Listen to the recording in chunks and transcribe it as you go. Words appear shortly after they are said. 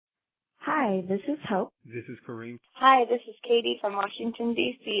Hi, this is Hope. This is Kareem. Hi, this is Katie from Washington,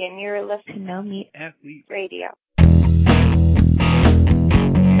 D.C., and you're listening to No Meat Athlete Radio.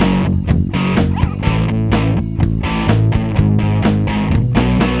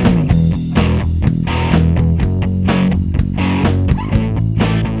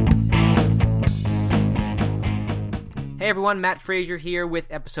 Hey everyone, Matt Frazier here with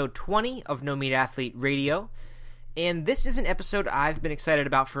episode 20 of No Meat Athlete Radio, and this is an episode I've been excited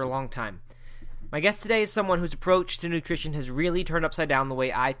about for a long time. My guest today is someone whose approach to nutrition has really turned upside down the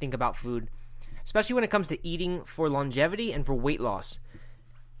way I think about food, especially when it comes to eating for longevity and for weight loss.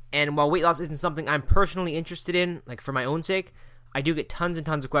 And while weight loss isn't something I'm personally interested in, like for my own sake, I do get tons and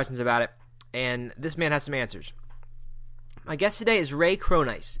tons of questions about it, and this man has some answers. My guest today is Ray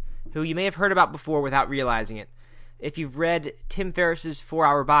Cronnice, who you may have heard about before without realizing it. If you've read Tim Ferriss's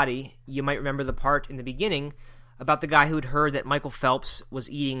 4-Hour Body, you might remember the part in the beginning about the guy who had heard that Michael Phelps was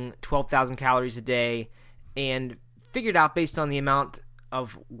eating 12,000 calories a day and figured out based on the amount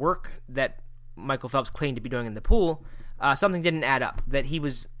of work that Michael Phelps claimed to be doing in the pool, something didn't add up, that he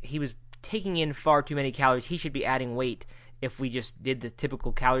was taking in far too many calories. He should be adding weight if we just did the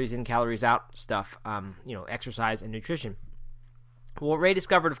typical calories in, calories out stuff, exercise and nutrition. Well, what Ray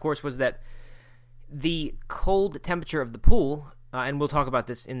discovered, of course, was that the cold temperature of the pool, and we'll talk about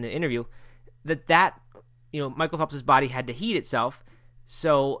this in the interview, that Michael Phelps' body had to heat itself,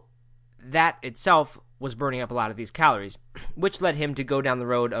 so that itself was burning up a lot of these calories, which led him to go down the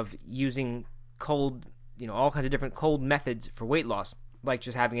road of using cold, all kinds of different cold methods for weight loss, like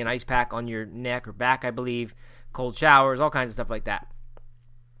just having an ice pack on your neck or back, I believe, cold showers, all kinds of stuff like that.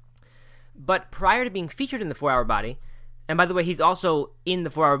 But prior to being featured in the 4-Hour Body, and by the way, he's also in the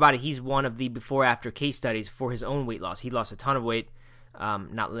 4-Hour Body. He's one of the before-after case studies for his own weight loss. He lost a ton of weight,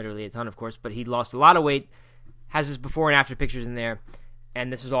 not literally a ton, of course, but he lost a lot of weight, has his before and after pictures in there,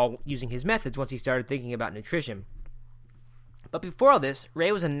 and this is all using his methods once he started thinking about nutrition. But before all this,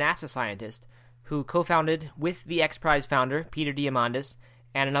 Ray was a NASA scientist who co-founded with the X Prize founder, Peter Diamandis,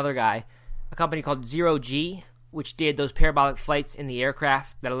 and another guy, a company called Zero G, which did those parabolic flights in the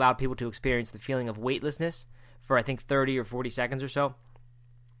aircraft that allowed people to experience the feeling of weightlessness for I think 30 or 40 seconds or so.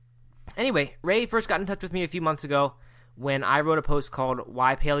 Anyway, Ray first got in touch with me a few months ago when I wrote a post called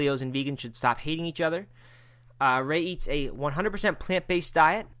Why Paleos and Vegans Should Stop Hating Each Other. Ray eats a 100% plant-based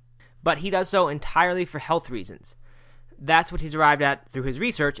diet, but he does so entirely for health reasons. That's what he's arrived at through his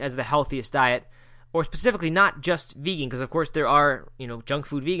research as the healthiest diet, or specifically not just vegan, because of course there are, junk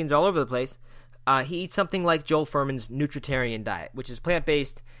food vegans all over the place. He eats something like Joel Fuhrman's Nutritarian diet, which is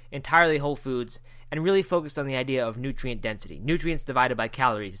plant-based, entirely whole foods, and really focused on the idea of nutrient density. Nutrients divided by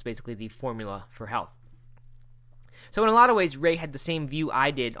calories is basically the formula for health. So in a lot of ways, Ray had the same view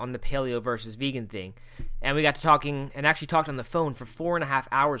I did on the paleo versus vegan thing, and we got to talking, and actually talked on the phone for 4.5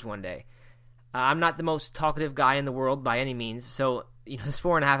 hours one day. I'm not the most talkative guy in the world by any means, so this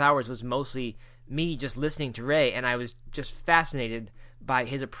 4.5 hours was mostly me just listening to Ray, and I was just fascinated by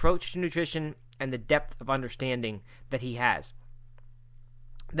his approach to nutrition and the depth of understanding that he has.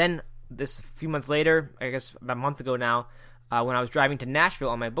 Then, this few months later, I guess about a month ago now, when I was driving to Nashville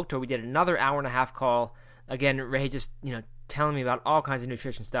on my book tour, we did another 1.5-hour call. Again, Ray just, telling me about all kinds of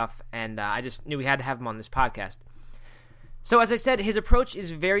nutrition stuff, and I just knew we had to have him on this podcast. So, as I said, his approach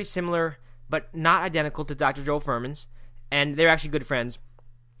is very similar, but not identical to Dr. Joel Fuhrman's, and they're actually good friends.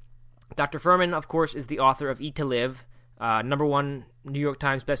 Dr. Fuhrman, of course, is the author of Eat to Live, #1 New York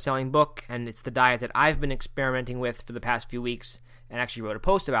Times best-selling book, and it's the diet that I've been experimenting with for the past few weeks, and actually wrote a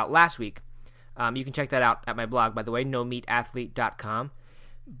post about last week. You can check that out at my blog, by the way, nomeatathlete.com.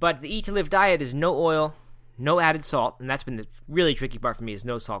 But the Eat to Live diet is no oil, no added salt, and that's been the really tricky part for me is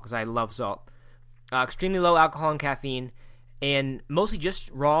no salt, because I love salt. Extremely low alcohol and caffeine, and mostly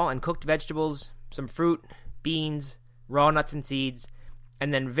just raw and cooked vegetables, some fruit, beans, raw nuts and seeds,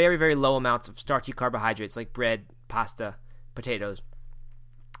 and then very, very low amounts of starchy carbohydrates like bread, pasta, potatoes.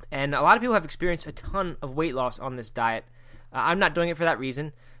 And a lot of people have experienced a ton of weight loss on this diet. I'm not doing it for that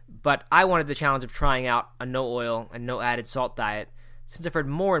reason, but I wanted the challenge of trying out a no oil and no added salt diet since I've heard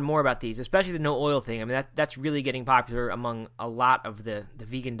more and more about these, especially the no oil thing. I mean, that's really getting popular among a lot of the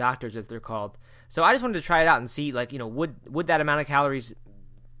vegan doctors, as they're called. So I just wanted to try it out and see, would that amount of calories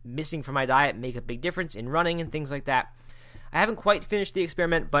missing from my diet make a big difference in running and things like that. I haven't quite finished the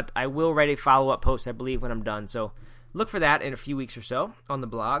experiment, but I will write a follow-up post, I believe, when I'm done. So look for that in a few weeks or so on the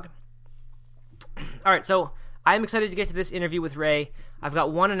blog. All right, so I'm excited to get to this interview with Ray. I've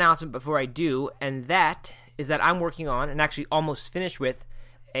got one announcement before I do, and that is that I'm working on, and actually almost finished with,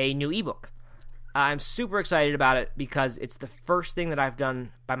 a new ebook. I'm super excited about it because it's the first thing that I've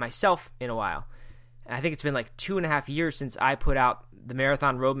done by myself in a while. And I think it's been like 2.5 years since I put out the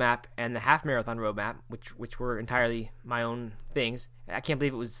marathon roadmap and the half marathon roadmap, which were entirely my own things. I can't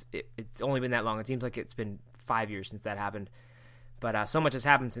believe it's only been that long. It seems like it's been 5 years since that happened. But so much has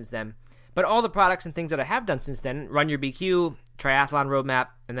happened since then. But all the products and things that I have done since then, Run Your BQ, Triathlon Roadmap,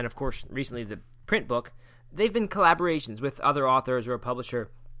 and then, of course, recently the print book, they've been collaborations with other authors or a publisher.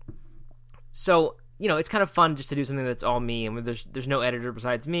 So, it's kind of fun just to do something that's all me, and there's no editor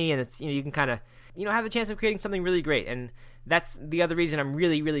besides me, and it's, you can kind of, have the chance of creating something really great. And that's the other reason I'm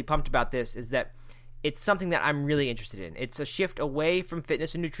really, really pumped about this, is that it's something that I'm really interested in. It's a shift away from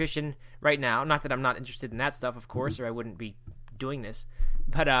fitness and nutrition right now. Not that I'm not interested in that stuff, of course, or I wouldn't be doing this.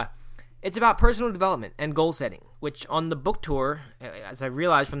 But it's about personal development and goal setting, which on the book tour, as I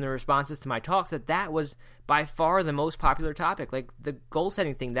realized from the responses to my talks, that was by far the most popular topic. Like the goal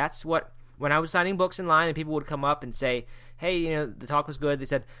setting thing, that's what, when I was signing books in line and people would come up and say, hey, the talk was good, they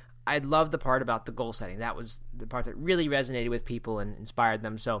said, I love the part about the goal setting. That was the part that really resonated with people and inspired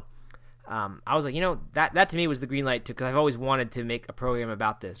them. So I was like, that to me was the green light, because I've always wanted to make a program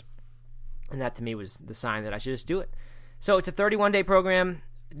about this. And that to me was the sign that I should just do it. So it's a 31-day program.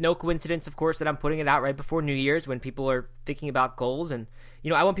 No coincidence, of course, that I'm putting it out right before New Year's when people are thinking about goals. And,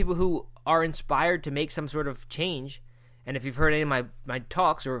 I want people who are inspired to make some sort of change. And if you've heard any of my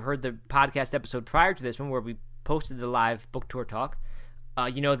talks or heard the podcast episode prior to this one where we posted the live book tour talk,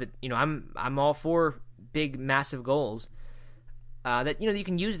 you know that, I'm all for big, massive goals. That, you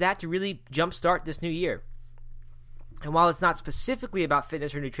can use that to really jumpstart this new year. And while it's not specifically about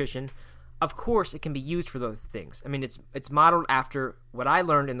fitness or nutrition, of course, it can be used for those things. I mean, it's modeled after what I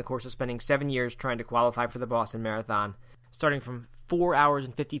learned in the course of spending 7 years trying to qualify for the Boston Marathon, starting from 4 hours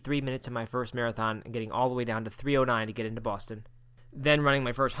and 53 minutes in my first marathon and getting all the way down to 3:09 to get into Boston. Then running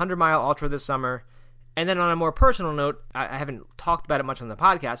my first 100-mile ultra this summer. And then on a more personal note, I haven't talked about it much on the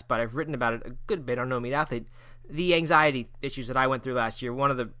podcast, but I've written about it a good bit on No Meat Athlete. The anxiety issues that I went through last year,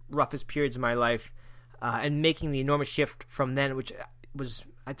 one of the roughest periods of my life, and making the enormous shift from then, which was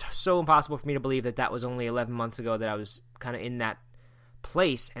so impossible for me to believe that was only 11 months ago that I was kind of in that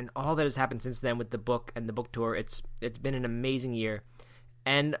place, and all that has happened since then with the book and the book tour. It's been an amazing year,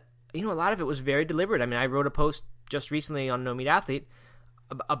 and a lot of it was very deliberate. I mean, I wrote a post just recently on No Meat Athlete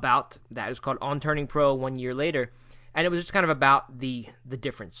about that. It's called On Turning Pro 1 year later, and it was just kind of about the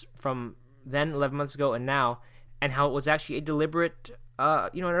difference from then 11 months ago and now, and how it was actually a deliberate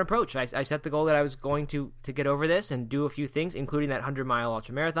an approach. I set the goal that I was going to get over this and do a few things, including that 100-mile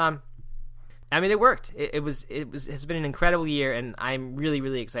ultra marathon. I mean, it worked. It's been an incredible year, and I'm really,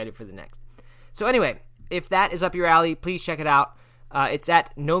 really excited for the next. So anyway, if that is up your alley, please check it out. It's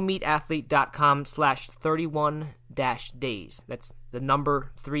at nomeatathlete.com/31-days. That's the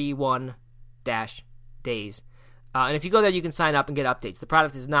number 31-days. And if you go there, you can sign up and get updates. The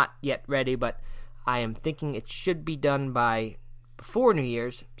product is not yet ready, but I am thinking it should be done by before New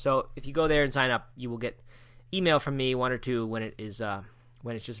Year's. So if you go there and sign up, you will get email from me, one or two, when it's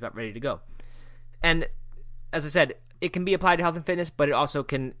just about ready to go. And as I said, it can be applied to health and fitness, but it also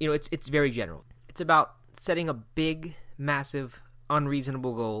can, it's very general. It's about setting a big, massive,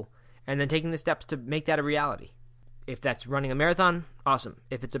 unreasonable goal and then taking the steps to make that a reality. If that's running a marathon, awesome.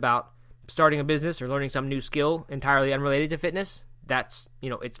 If it's about starting a business or learning some new skill entirely unrelated to fitness, that's,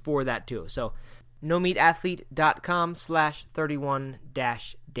 it's for that too. So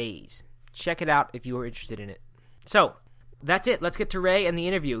nomeatathlete.com/31-days. Check it out if you are interested in it. So that's it. Let's get to Ray and the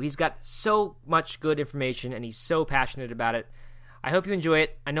interview. He's got so much good information, and he's so passionate about it. I hope you enjoy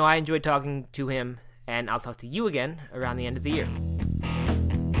it. I know I enjoyed talking to him, and I'll talk to you again around the end of the year.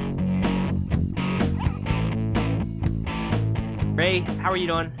 Ray, how are you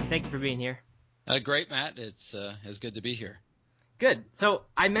doing? Thank you for being here. Great, Matt. It's good to be here. Good. So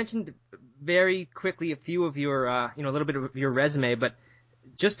I mentioned very quickly a few of your, a little bit of your resume, but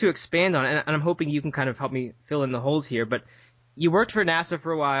just to expand on it, and I'm hoping you can kind of help me fill in the holes here, but you worked for NASA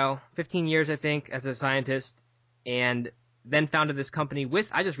for a while, 15 years, I think, as a scientist, and then founded this company with,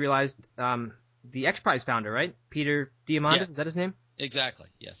 I just realized, the X Prize founder, right? Peter Diamandis, Yeah. Is that his name? Exactly,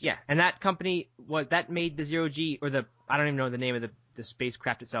 yes. Yeah, and that company, that made the Zero-G, or I don't even know the name of the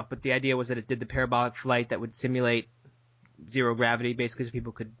spacecraft itself, but the idea was that it did the parabolic flight that would simulate zero gravity, basically, so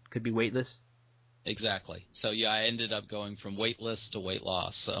people could be weightless. Exactly. So yeah, I ended up going from weightless to weight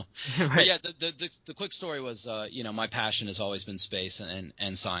loss. So, Right. But yeah, the quick story was, my passion has always been space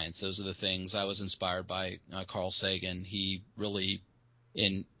and science. Those are the things I was inspired by. Carl Sagan. He really,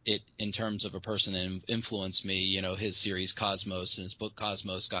 in terms of a person that influenced me, his series Cosmos and his book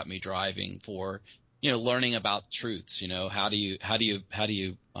Cosmos got me driving for, learning about truths. How do you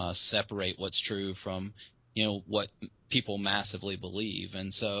separate what's true from, what people massively believe.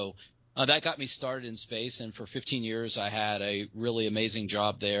 And so, That got me started in space, and for 15 years I had a really amazing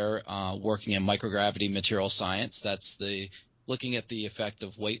job there, working in microgravity material science. That's looking at the effect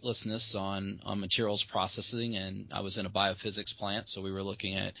of weightlessness on materials processing, and I was in a biophysics plant, so we were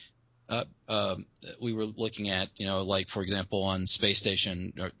looking at like, for example, on space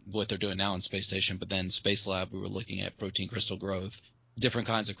station, or what they're doing now on space station, but then Space Lab, we were looking at protein crystal growth, different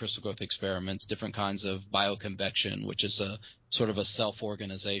kinds of crystal growth experiments, different kinds of bioconvection, which is a sort of a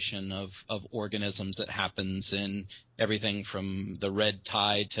self-organization of organisms that happens in everything from the red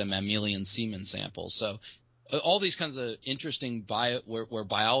tide to mammalian semen samples. So all these kinds of interesting where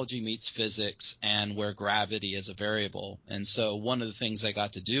biology meets physics and where gravity is a variable. And so one of the things I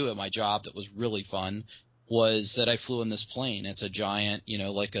got to do at my job that was really fun was that I flew in this plane. It's a giant,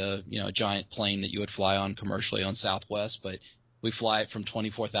 a giant plane that you would fly on commercially on Southwest, but we fly it from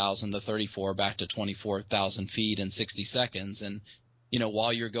 24,000 to 34 back to 24,000 feet in 60 seconds. And,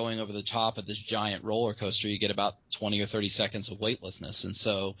 while you're going over the top of this giant roller coaster, you get about 20 or 30 seconds of weightlessness. And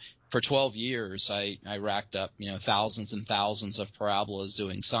so for 12 years, I racked up, thousands and thousands of parabolas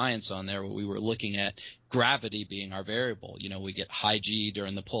doing science on there, where we were looking at gravity being our variable. We get high G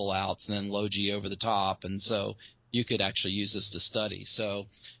during the pullouts and then low G over the top. And so you could actually use this to study. So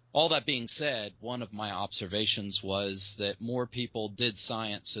all that being said, one of my observations was that more people did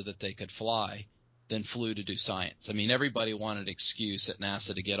science so that they could fly than flew to do science. I mean, everybody wanted an excuse at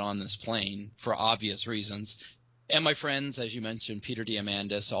NASA to get on this plane for obvious reasons. And my friends, as you mentioned, Peter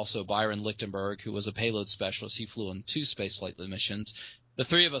Diamandis, also Byron Lichtenberg, who was a payload specialist, he flew on 2 spaceflight missions. The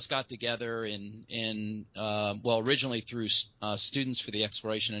three of us got together originally through Students for the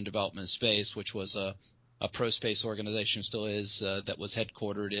Exploration and Development of Space, which was a pro-space organization, still is, that was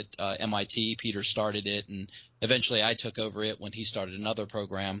headquartered at MIT. Peter started it, and eventually I took over it when he started another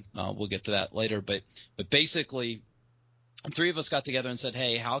program. We'll get to that later. But basically, the three of us got together and said,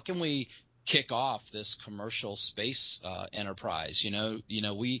 hey, how can we kick off this commercial space enterprise?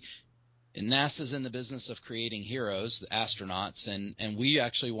 NASA's in the business of creating heroes, the astronauts, and we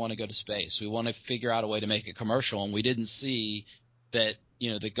actually want to go to space. We want to figure out a way to make it commercial, and we didn't see that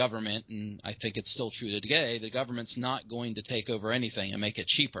the government, and I think it's still true today, the government's not going to take over anything and make it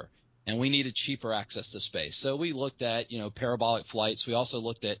cheaper. And we needed cheaper access to space. So we looked at, parabolic flights. We also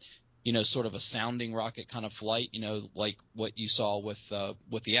looked at, sort of a sounding rocket kind of flight, like what you saw with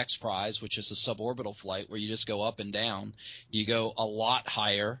the X Prize, which is a suborbital flight where you just go up and down. You go a lot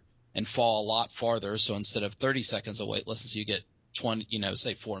higher and fall a lot farther. So instead of 30 seconds of weightlessness, you get 4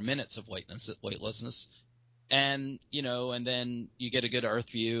 minutes of weightlessness. And, and then you get a good Earth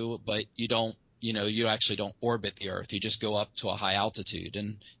view, but you actually don't orbit the Earth. You just go up to a high altitude.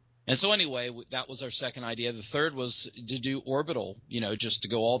 And so anyway, that was our second idea. The third was to do orbital, just to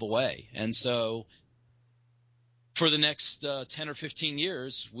go all the way. And so for the next 10 or 15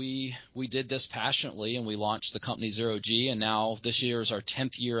 years, we did this passionately, and we launched the company Zero G. And now this year is our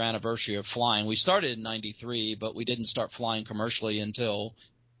 10th year anniversary of flying. We started in 93, but we didn't start flying commercially until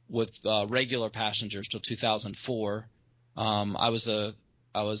with regular passengers till 2004. I was a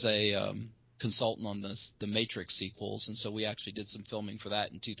consultant on the Matrix sequels, and so we actually did some filming for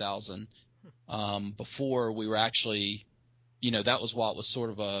that in 2000. Before we were actually, that was while it was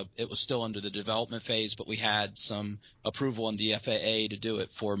it was still under the development phase, but we had some approval in the FAA to do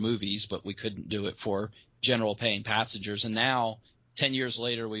it for movies, but we couldn't do it for general paying passengers. And now, 10 years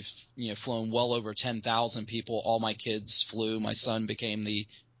later, we've flown well over 10,000 people. All my kids flew. My son became the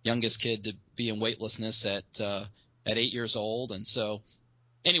youngest kid to be in weightlessness at 8 years old. And so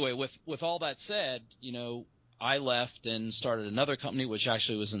anyway, with all that said, I left and started another company, which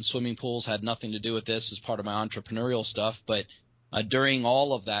actually was in swimming pools, had nothing to do with this as part of my entrepreneurial stuff. But during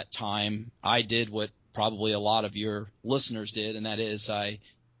all of that time, I did what probably a lot of your listeners did, and that is I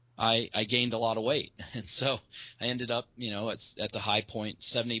gained a lot of weight. And so I ended up, it's at the high point,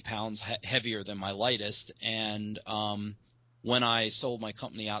 70 pounds heavier than my lightest. And when I sold my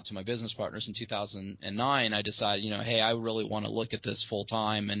company out to my business partners in 2009, I decided, hey, I really want to look at this full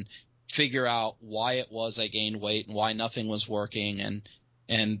time and figure out why it was I gained weight and why nothing was working.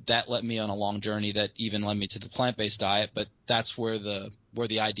 And that led me on a long journey that even led me to the plant-based diet. But that's where the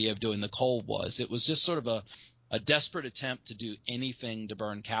idea of doing the cold was. It was just sort of a desperate attempt to do anything to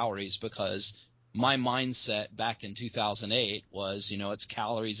burn calories, because my mindset back in 2008 was, it's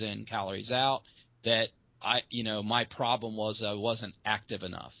calories in, calories out, that my problem was I wasn't active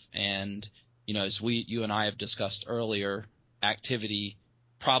enough. And, as you and I have discussed earlier, activity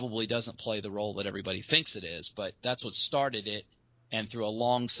probably doesn't play the role that everybody thinks it is, but that's what started it. And through a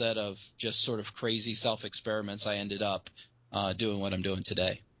long set of just sort of crazy self-experiments, I ended up doing what I'm doing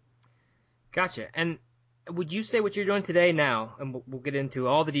today. Gotcha. And would you say what you're doing today now, and we'll get into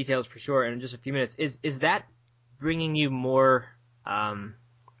all the details for sure in just a few minutes, is that bringing you more, I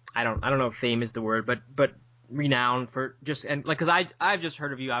don't know if fame is the word, but renown for just, and like, because I've just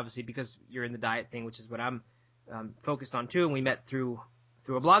heard of you obviously because you're in the diet thing, which is what I'm focused on too, and we met through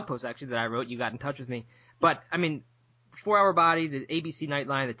a blog post actually that I wrote. You got in touch with me, but I mean, 4 Hour Body, the ABC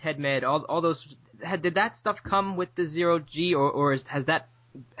Nightline, the TED Med, all those, did that stuff come with the Zero G, or has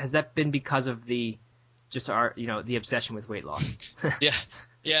that been because of the just our, the obsession with weight loss?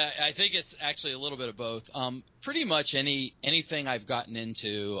 Yeah, I think it's actually a little bit of both. Pretty much anything I've gotten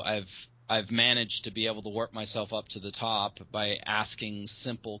into, I've managed to be able to work myself up to the top by asking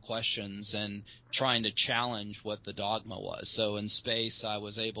simple questions and trying to challenge what the dogma was. So in space, I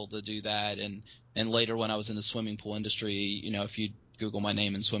was able to do that, and later when I was in the swimming pool industry, if you Google my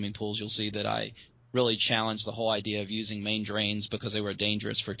name in swimming pools, you'll see that I really challenged the whole idea of using main drains because they were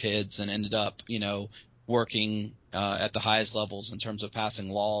dangerous for kids, and ended up, working at the highest levels in terms of passing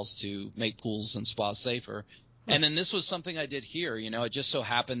laws to make pools and spas safer. And then this was something I did here. It just so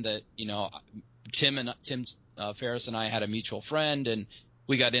happened that, Tim Ferriss and I had a mutual friend, and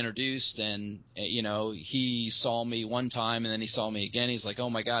we got introduced, and, he saw me one time, and then he saw me again. He's like, "Oh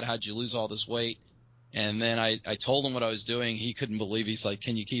my God, how'd you lose all this weight?" And then I told him what I was doing. He couldn't believe. He's like,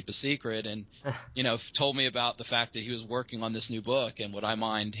 "Can you keep a secret?" And, told me about the fact that he was working on this new book, and would I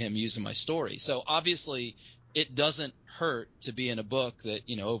mind him using my story. So obviously it doesn't hurt to be in a book that,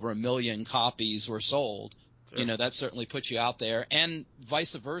 over 1 million copies were sold. Sure. That certainly puts you out there, and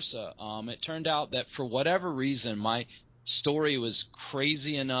vice versa. It turned out that for whatever reason, my story was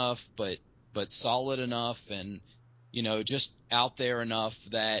crazy enough, but solid enough, and, just out there enough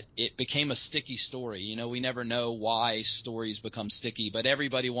that it became a sticky story. We never know why stories become sticky, but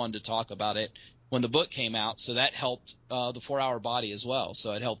everybody wanted to talk about it when the book came out. So that helped the 4 Hour Body as well.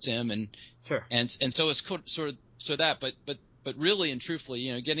 So it helped him, and sure. And so it's sort of that, but really and truthfully,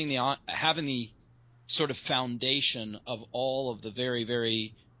 having the sort of foundation of all of the very,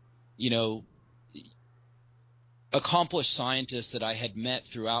 very, accomplished scientists that I had met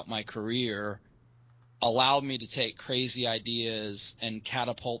throughout my career allowed me to take crazy ideas and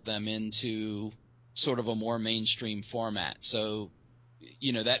catapult them into sort of a more mainstream format. So,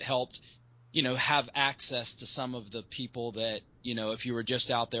 that helped, have access to some of the people that, if you were just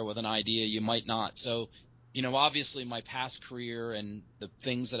out there with an idea, you might not. So, obviously my past career and the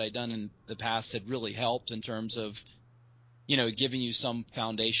things that I'd done in the past had really helped in terms of, giving you some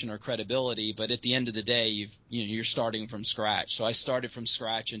foundation or credibility. But at the end of the day, you're starting from scratch. So I started from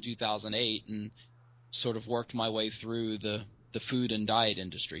scratch in 2008 and sort of worked my way through the food and diet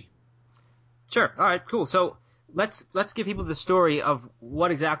industry. Sure. All right, cool. So let's give people the story of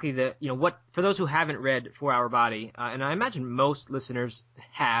what exactly what, for those who haven't read 4 Hour Body, and I imagine most listeners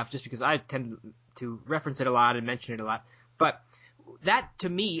have, just because I tend to reference it a lot and mention it a lot. But that, to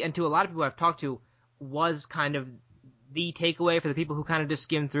me, and to a lot of people I've talked to, was kind of the takeaway for the people who kind of just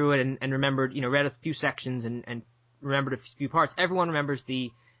skimmed through it and remembered, read a few sections and remembered a few parts. Everyone remembers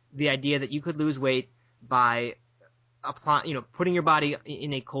the idea that you could lose weight by putting your body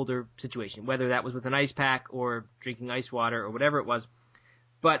in a colder situation, whether that was with an ice pack or drinking ice water or whatever it was.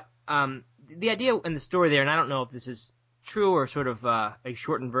 But the idea in the story there, and I don't know if this is true or sort of a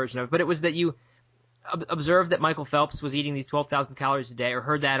shortened version of it, but it was that you observed that Michael Phelps was eating these 12,000 calories a day, or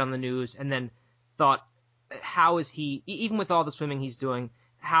heard that on the news, and then thought, how is he, even with all the swimming he's doing,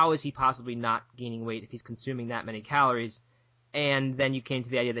 how is he possibly not gaining weight if he's consuming that many calories? And then you came to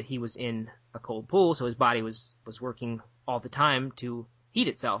the idea that he was in a cold pool, so his body was working all the time to heat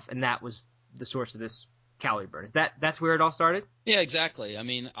itself, and that was the source of this calorie burn. That's where it all started? Yeah, exactly. I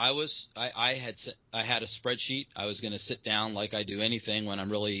mean, I had a spreadsheet. I was going to sit down like I do anything when I'm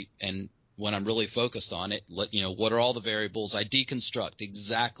really focused on it. What are all the variables? I deconstruct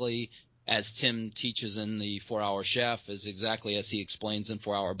exactly as Tim teaches in the 4 Hour Chef, is exactly as he explains in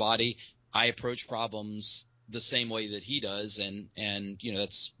 4 Hour Body. I approach problems the same way that he does, and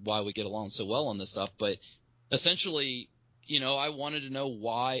that's why we get along so well on this stuff. But essentially, I wanted to know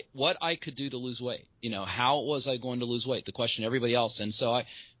what I could do to lose weight. How was I going to lose weight? The question everybody else. And so I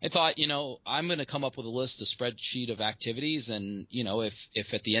thought, I'm going to come up with a spreadsheet of activities, and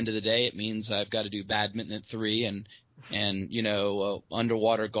if at the end of the day it means I've got to do badminton at 3 and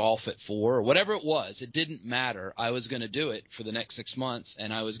underwater golf at 4 or whatever it was, it didn't matter. I was going to do it for the next 6 months,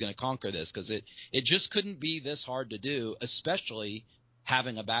 and I was going to conquer this, because it just couldn't be this hard to do, especially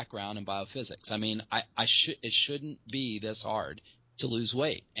having a background in biophysics. I mean, it shouldn't be this hard to lose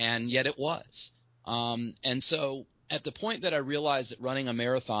weight, and yet it was. And so at the point that I realized that running a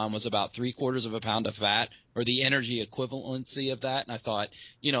marathon was about 3/4 of a pound of fat, or the energy equivalency of that, and I thought,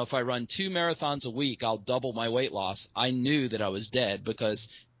 if I run 2 marathons a week, I'll double my weight loss. I knew that I was dead, because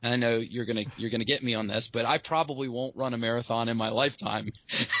I know you're gonna get me on this, but I probably won't run a marathon in my lifetime.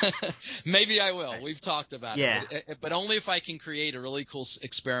 Maybe I will. We've talked about it, but only if I can create a really cool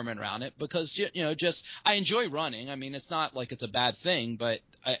experiment around it, because I enjoy running. I mean, it's not like it's a bad thing, but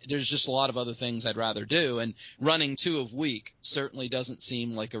there's just a lot of other things I'd rather do, and running 2 a week certainly doesn't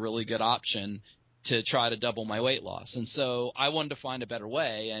seem like a really good option to try to double my weight loss. And so I wanted to find a better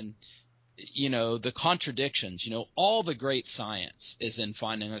way, and the contradictions, all the great science is in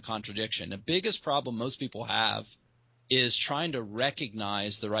finding a contradiction. The biggest problem most people have is trying to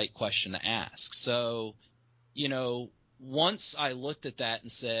recognize the right question to ask. So, once I looked at that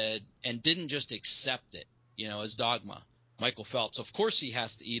and said, and didn't just accept it, as dogma, Michael Phelps, of course he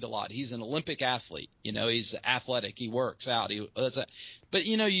has to eat a lot. He's an Olympic athlete. He's athletic. He works out. But,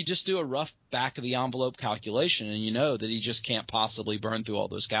 you just do a rough back of the envelope calculation, and you know that he just can't possibly burn through all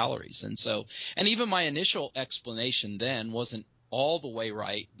those calories. And even my initial explanation then wasn't all the way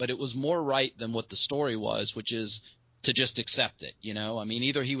right, but it was more right than what the story was, which is to just accept it. I mean,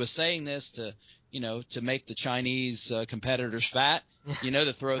 either he was saying this to make the Chinese competitors fat,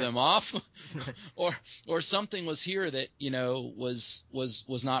 to throw them off, or something was here that,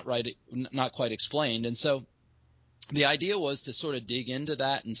 was not right, not quite explained. And so the idea was to sort of dig into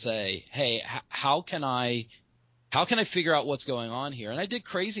that and say, hey, how can I figure out what's going on here? And I did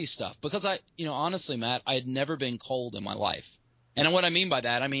crazy stuff because honestly, Matt, I had never been cold in my life. And what I mean by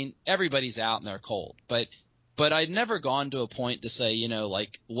that, I mean, everybody's out and they're cold, but I'd never gone to a point to say,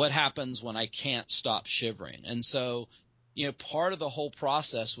 like, what happens when I can't stop shivering? And so, part of the whole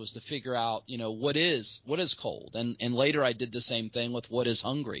process was to figure out, what is cold? And later I did the same thing with what is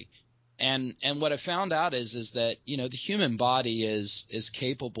hungry. And what I found out is that, the human body is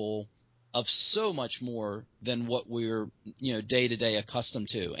capable of so much more than what we're, day to day accustomed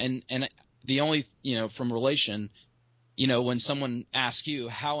to. And the only, from relation, when someone asks you,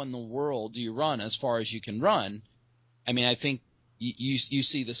 how in the world do you run as far as you can run? I mean, I think you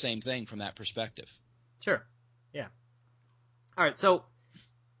see the same thing from that perspective. Sure. Yeah. All right. So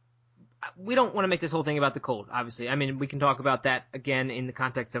we don't want to make this whole thing about the cold, obviously. I mean, we can talk about that again in the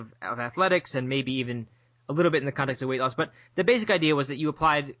context of athletics and maybe even a little bit in the context of weight loss. But the basic idea was that you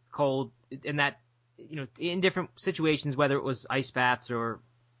applied cold in that, in different situations, whether it was ice baths or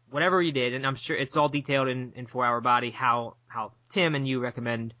whatever you did, and I'm sure it's all detailed in 4 Hour Body how Tim and you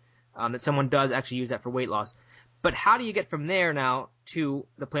recommend that someone does actually use that for weight loss. But how do you get from there now to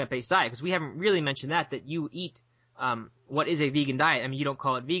the plant-based diet? Because we haven't really mentioned that you eat what is a vegan diet. I mean, you don't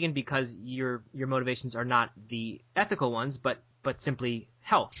call it vegan because your motivations are not the ethical ones, but simply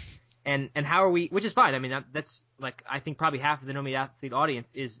health. And how are we? Which is fine. I mean, that's like I think probably half of the No Meat Athlete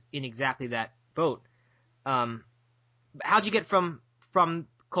audience is in exactly that boat. How'd you get from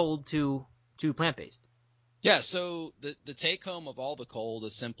cold to plant-based? Yeah, so the take home of all the cold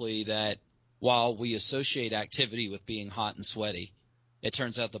is simply that while we associate activity with being hot and sweaty, it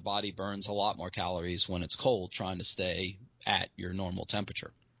turns out the body burns a lot more calories when it's cold, trying to stay at your normal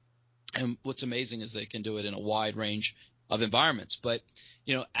temperature. And what's amazing is they can do it in a wide range of environments. But,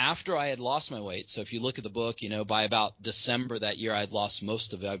 after I had lost my weight, so if you look at the book, by about December that year, I'd lost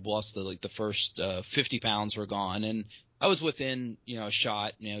most of it. I'd lost the first 50 pounds were gone. And I was within, a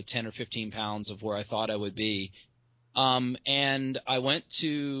shot, 10 or 15 pounds of where I thought I would be. And I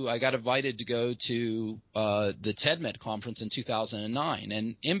got invited to go to the TEDMED conference in 2009.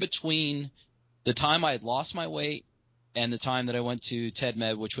 And in between the time I had lost my weight and the time that I went to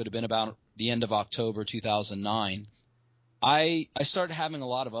TEDMED, which would have been about the end of October 2009, I started having a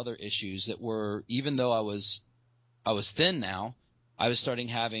lot of other issues that were, even though I was thin now, I was starting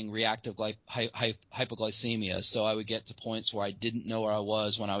having reactive hypoglycemia. So I would get to points where I didn't know where I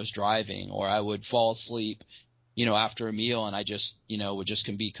was when I was driving, or I would fall asleep, after a meal, and I just, would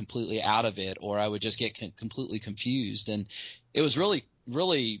just be completely out of it, or I would just get completely confused. And it was really,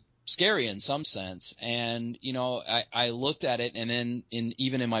 really scary in some sense. And, I looked at it, and then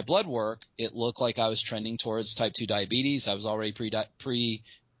even in my blood work, it looked like I was trending towards type 2 diabetes. I was already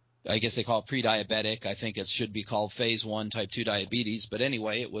I guess they call it pre-diabetic. I think it should be called phase 1 type 2 diabetes. But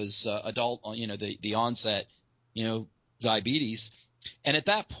anyway, it was adult, the onset, diabetes. And at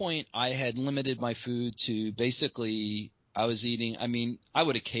that point, I had limited my food to basically I was eating, I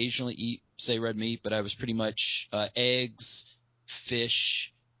would occasionally eat, say, red meat, but I was pretty much eggs,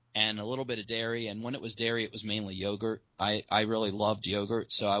 fish, and a little bit of dairy. And when it was dairy, it was mainly yogurt. I really loved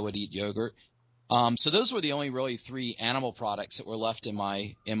yogurt, so I would eat yogurt. So those were the only really 3 animal products that were left in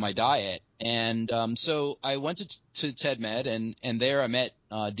my diet. And so I went to TEDMed, and there I met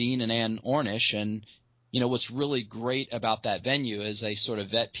Dean and Ann Ornish. And what's really great about that venue is they sort of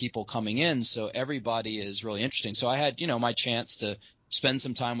vet people coming in, so everybody is really interesting. So I had my chance to spend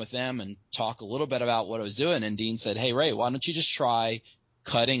some time with them and talk a little bit about what I was doing. And Dean said, "Hey Ray, why don't you just try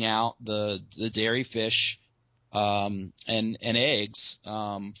cutting out the dairy fish and eggs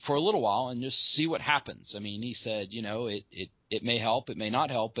for a little while and just see what happens." I mean, he said, it may help, it may not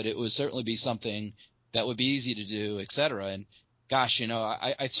help, but it would certainly be something that would be easy to do, et cetera. And gosh,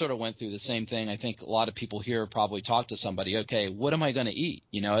 I sort of went through the same thing. I think a lot of people here probably talked to somebody, okay, what am I going to eat?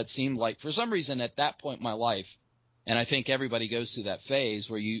 It seemed like for some reason at that point in my life, and I think everybody goes through that phase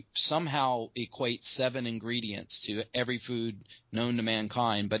where you somehow equate 7 ingredients to every food known to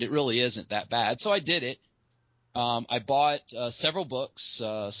mankind, but it really isn't that bad. So I did it. I bought several books,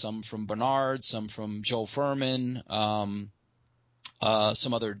 some from Bernard, some from Joel Fuhrman,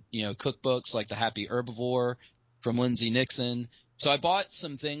 some other cookbooks like The Happy Herbivore from Lindsay Nixon. So I bought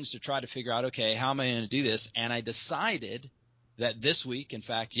some things to try to figure out, okay, how am I going to do this? And I decided that this week, in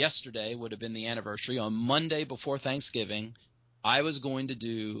fact, yesterday would have been the anniversary. On Monday before Thanksgiving, I was going to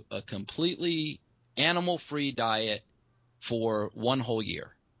do a completely animal-free diet for 1 whole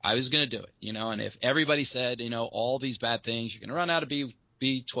year. I was going to do it, and if everybody said, all these bad things, you're going to run out of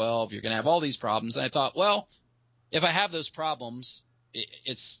B12, you're going to have all these problems. And I thought, well, if I have those problems,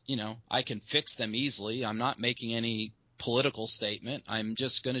 it's, I can fix them easily. I'm not making any political statement. I'm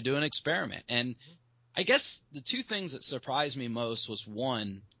just going to do an experiment. And I guess the 2 things that surprised me most was,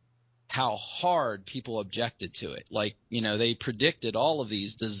 one, how hard people objected to it. Like, they predicted all of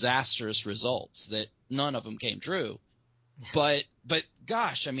these disastrous results that none of them came true. But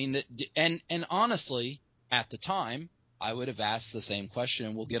gosh, I mean, and honestly, at the time, I would have asked the same question,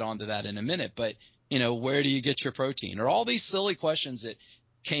 and we'll get onto that in a minute. But where do you get your protein? Or all these silly questions that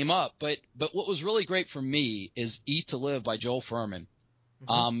came up. But what was really great for me is Eat to Live by Joel Fuhrman.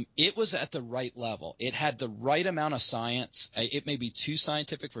 It was at the right level. It had the right amount of science. It may be too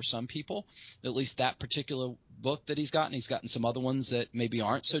scientific for some people, at least that particular book that he's gotten. He's gotten some other ones that maybe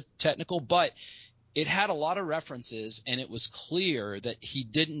aren't so technical, but it had a lot of references, and it was clear that he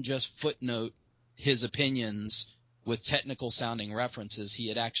didn't just footnote his opinions with technical sounding references. He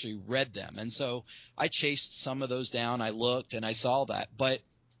had actually read them. And so I chased some of those down. I looked and I saw that, but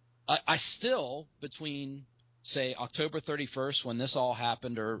I still, between say October 31st, when this all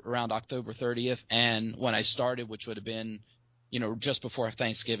happened, or around October 30th, and when I started, which would have been, just before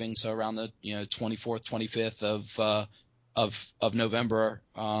Thanksgiving. So around the, 24th, 25th of November,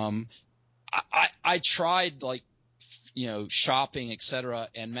 I tried, like, shopping, et cetera.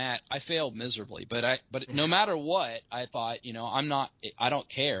 And Matt, I failed miserably, but no matter what, I thought, I don't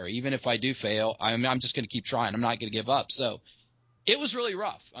care. Even if I do fail, I'm just going to keep trying. I'm not going to give up. So it was really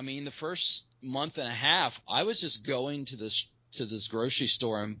rough. I mean, the first month and a half, I was just going to this grocery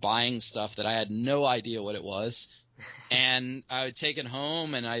store and buying stuff that I had no idea what it was. And I would take it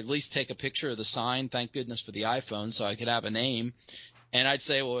home, and I'd at least take a picture of the sign. Thank goodness for the iPhone, so I could have a name. And I'd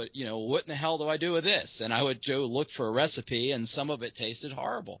say, well, what in the hell do I do with this? And I would go look for a recipe, and some of it tasted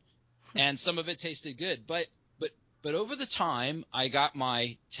horrible, and some of it tasted good. But over the time, I got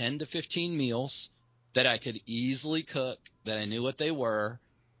my 10 to 15 meals that I could easily cook, that I knew what they were.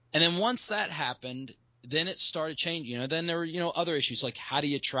 And then once that happened, then it started changing. Then there were, other issues like how do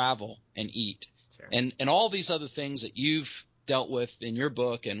you travel and eat, sure, and all these other things that you've dealt with in your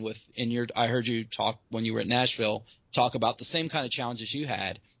book and I heard you talk when you were at Nashville, talk about the same kind of challenges you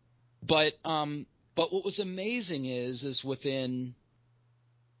had. But what was amazing is within,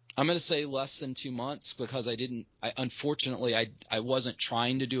 I'm going to say less than 2 months, because unfortunately I wasn't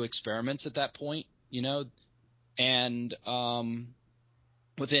trying to do experiments at that point, and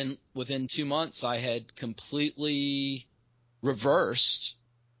within 2 months I had completely reversed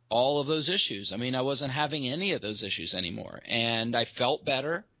all of those issues. I mean, I wasn't having any of those issues anymore, and I felt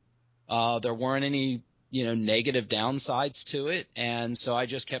better. There weren't any, negative downsides to it, and so I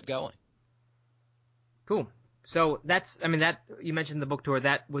just kept going. Cool. So that you mentioned the book tour.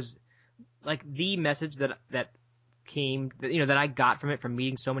 That was like the message that came, that I got from it, from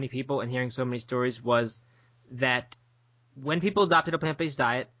meeting so many people and hearing so many stories, was that when people adopted a plant-based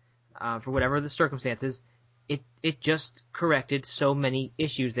diet, for whatever the circumstances, it just corrected so many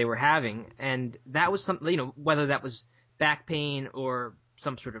issues they were having. And that was something, whether that was back pain or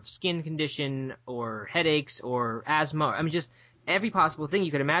some sort of skin condition or headaches or asthma. I mean, just every possible thing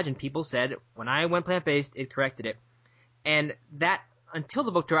you could imagine. People said, when I went plant-based, it corrected it. And that, until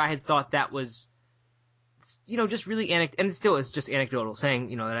the book tour, I had thought that was, just really and it still is just anecdotal,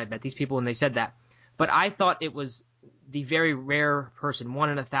 saying, that I met these people and they said that. But I thought it was the very rare person, 1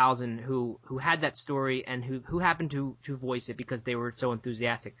 in 1,000, who had that story and who happened to voice it because they were so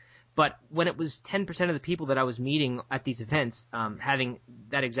enthusiastic. But when it was 10% of the people that I was meeting at these events having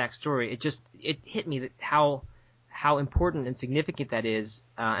that exact story, it hit me that how important and significant that is.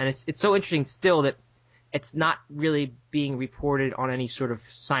 And it's so interesting still that it's not really being reported on any sort of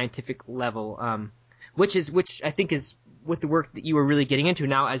scientific level, which I think is with the work that you are really getting into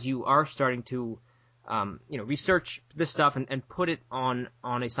now as you are starting to research this stuff and put it on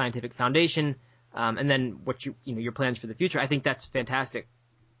a scientific foundation, and then what your plans for the future. I think that's fantastic.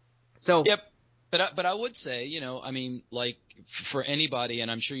 So yep, but I would say, I mean, like for anybody,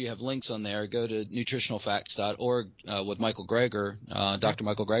 and I'm sure you have links on there. Go to nutritionalfacts.org with Michael Greger, Dr.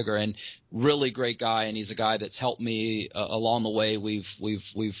 Michael Greger, and really great guy, and he's a guy that's helped me along the way. We've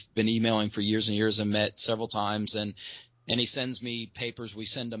been emailing for years and years and met several times, and he sends me papers. We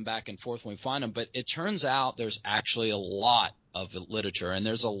send them back and forth when we find them. But it turns out there's actually a lot of literature, and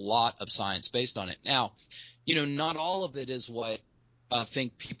there's a lot of science based on it. Now, not all of it is what I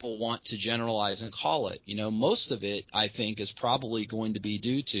think people want to generalize and call it. Most of it, I think, is probably going to be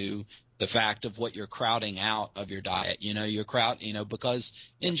due to the fact of what you're crowding out of your diet.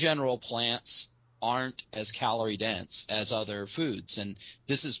 Because in general, plants aren't as calorie dense as other foods. And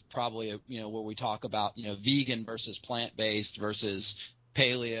this is probably, where we talk about, vegan versus plant-based versus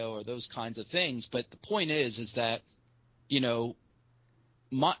paleo or those kinds of things. But the point is that,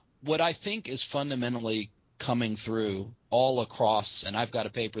 what I think is fundamentally coming through all across, and I've got a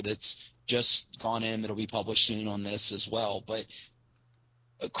paper that's just gone in that'll be published soon on this as well, but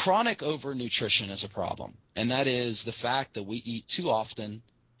chronic overnutrition is a problem, and that is the fact that we eat too often,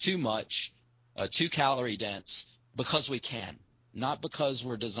 too much, too calorie dense because we can, not because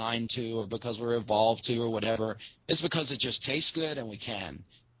we're designed to or because we're evolved to or whatever. It's because it just tastes good and we can.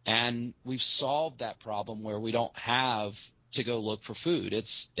 And we've solved that problem where we don't have to go look for food.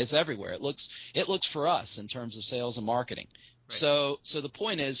 It's everywhere. It looks for us in terms of sales and marketing. Right. So the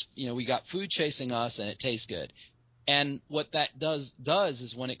point is, we got food chasing us and it tastes good. And what that does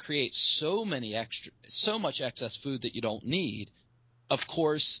is when it creates so much excess food that you don't need, of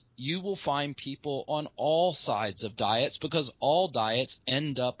course, you will find people on all sides of diets because all diets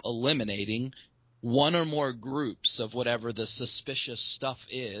end up eliminating one or more groups of whatever the suspicious stuff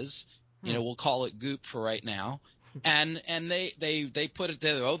is. We'll call it goop for right now. And they put it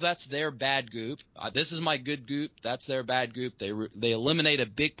there. Oh, that's their bad goop. This is my good goop. That's their bad goop. They eliminate a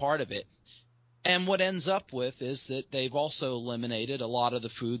big part of it. And what ends up with is that they've also eliminated a lot of the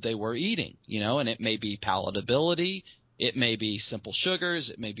food they were eating, and it may be palatability. It may be simple sugars.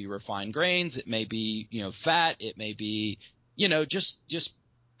 It may be refined grains. It may be, fat. It may be, just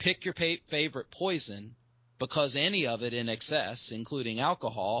pick your favorite poison, because any of it in excess, including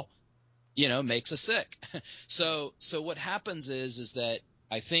alcohol, makes us sick. So what happens is that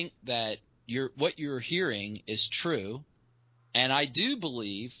I think that what you're hearing is true. And I do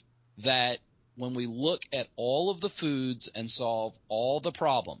believe that when we look at all of the foods and solve all the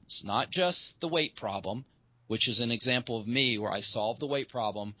problems, not just the weight problem, which is an example of me where I solved the weight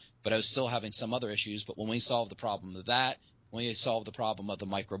problem, but I was still having some other issues. But when we solve the problem of that, when you solve the problem of the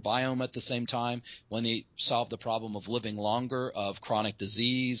microbiome at the same time, when you solve the problem of living longer, of chronic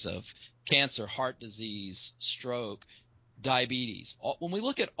disease, of cancer, heart disease, stroke, diabetes, when we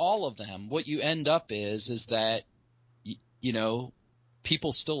look at all of them, what you end up is that,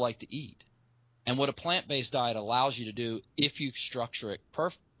 people still like to eat. And what a plant-based diet allows you to do, if you structure it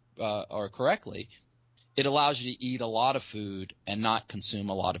or correctly, it allows you to eat a lot of food and not consume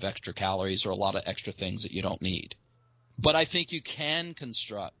a lot of extra calories or a lot of extra things that you don't need. But I think you can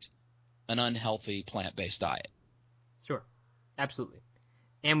construct an unhealthy plant-based diet. Sure. Absolutely.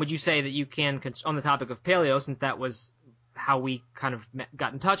 And would you say that you can, on the topic of paleo, since that was how we kind of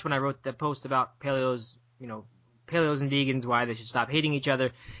got in touch when I wrote the post about paleos and vegans, why they should stop hating each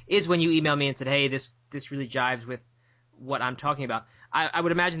other, is when you emailed me and said, hey, this really jives with what I'm talking about. I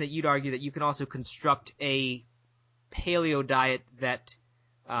would imagine that you'd argue that you can also construct a paleo diet that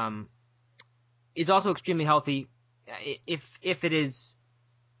is also extremely healthy if it is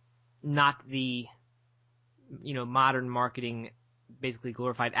not the modern marketing, basically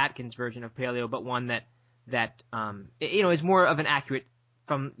glorified Atkins version of paleo, but one that is more of an accurate.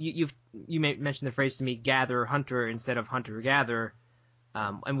 From you mentioned the phrase to me, gatherer hunter instead of hunter gatherer,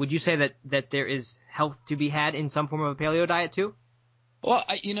 and would you say that there is health to be had in some form of a paleo diet too? Well,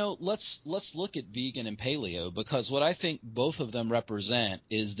 let's look at vegan and paleo, because what I think both of them represent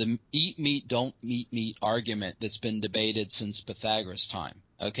is the eat meat, don't eat meat argument that's been debated since Pythagoras' time.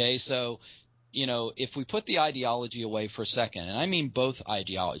 Okay, so if we put the ideology away for a second, and I mean both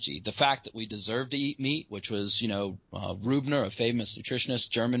ideology, the fact that we deserve to eat meat, which was, Rubner, a famous nutritionist,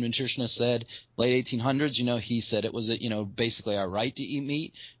 German nutritionist, said late 1800s, he said it was, basically our right to eat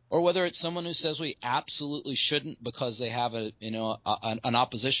meat, or whether it's someone who says we absolutely shouldn't because they have an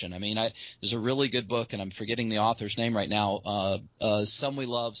opposition. I mean, there's a really good book, and I'm forgetting the author's name right now, Some We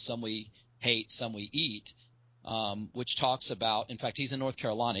Love, Some We Hate, Some We Eat. Which talks about, in fact, he's in North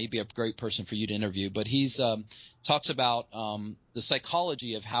Carolina. He'd be a great person for you to interview, but he's talks about the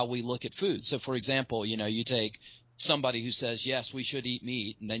psychology of how we look at food. So, for example, you take somebody who says, yes, we should eat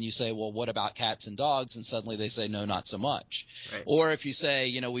meat, and then you say, well, what about cats and dogs? And suddenly they say, no, not so much. Right. Or if you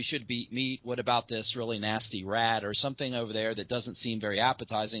say, we should eat meat, what about this really nasty rat or something over there that doesn't seem very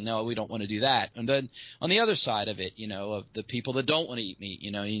appetizing? No, we don't want to do that. And then on the other side of it, of the people that don't want to eat meat,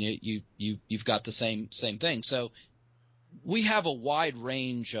 you've got the same thing. So we have a wide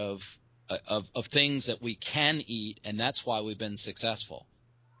range of things that we can eat, and that's why we've been successful.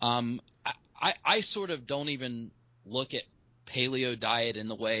 I sort of don't even look at paleo diet in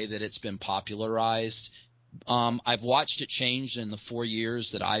the way that it's been popularized. I've watched it change in the 4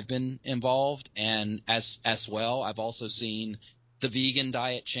 years that I've been involved, and as well, I've also seen the vegan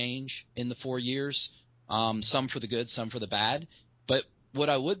diet change in the 4 years. Some for the good, some for the bad. But what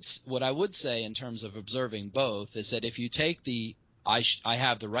I would say in terms of observing both is that if you take I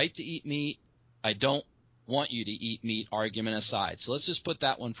have the right to eat meat, I don't want you to eat meat argument aside. So let's just put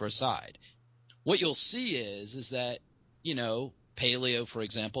that one for aside. What you'll see is that, paleo, for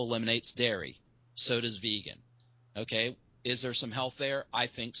example, eliminates dairy. So does vegan. Okay. Is there some health there? I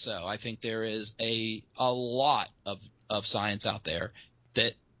think so. I think there is a lot of science out there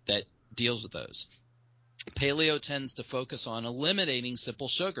that deals with those. Paleo tends to focus on eliminating simple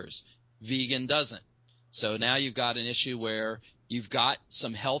sugars. Vegan doesn't. So now you've got an issue where you've got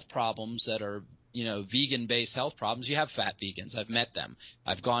some health problems that are vegan-based health problems. You have fat vegans. I've met them.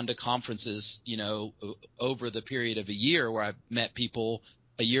 I've gone to conferences, over the period of a year where I've met people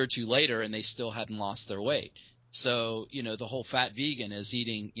a year or two later and they still hadn't lost their weight. So, the whole fat vegan is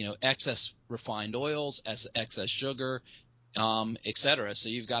eating, excess refined oils, excess sugar, et cetera. So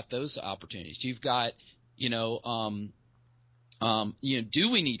you've got those opportunities. You've got, do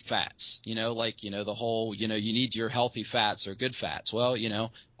we need fats? The whole, you need your healthy fats or good fats. Well,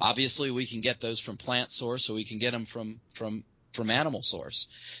 obviously we can get those from plant source, or we can get them from animal source.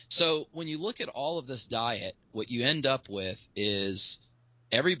 So when you look at all of this diet, what you end up with is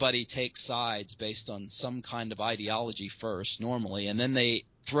everybody takes sides based on some kind of ideology first, normally, and then they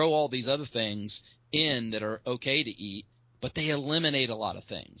throw all these other things in that are okay to eat, but they eliminate a lot of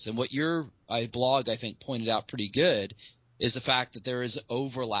things. And what your blog, I think, pointed out pretty good is the fact that there is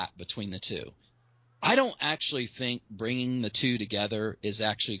overlap between the two. I don't actually think bringing the two together is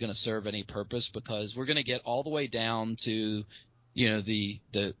actually going to serve any purpose, because we're going to get all the way down to, the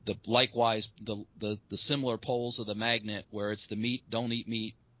likewise the similar poles of the magnet, where it's the meat, don't eat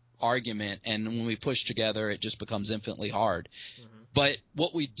meat argument. And when we push together, it just becomes infinitely hard. Mm-hmm. But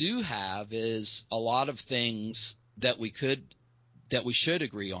what we do have is a lot of things that we should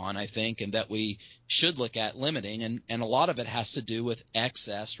agree on, I think, and that we should look at limiting. And a lot of it has to do with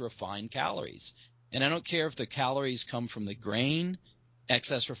excess refined calories. And I don't care if the calories come from the grain,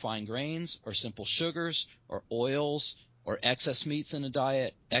 excess refined grains, or simple sugars, or oils, or excess meats in a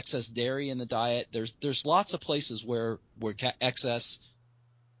diet, excess dairy in the diet. There's lots of places where excess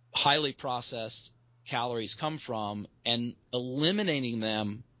highly processed calories come from, and eliminating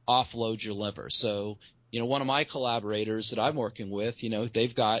them offloads your liver. So, one of my collaborators that I'm working with,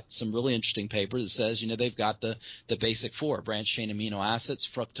 they've got some really interesting paper that says, they've got the basic 4 branched chain amino acids,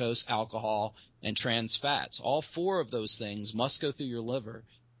 fructose, alcohol, and trans fats. All 4 of those things must go through your liver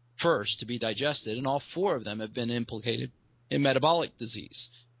first to be digested, and all 4 of them have been implicated in metabolic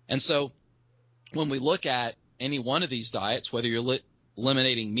disease. And so when we look at any one of these diets, whether you're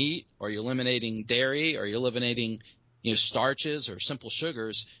eliminating meat, or you're eliminating dairy, or you're eliminating starches or simple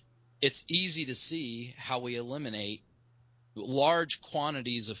sugars, it's easy to see how we eliminate large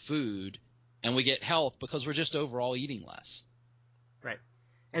quantities of food and we get health because we're just overall eating less. Right.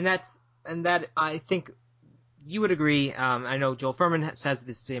 And that I think you would agree. I know Joel Fuhrman says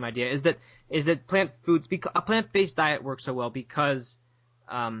the same idea, is that plant foods, a plant-based diet works so well because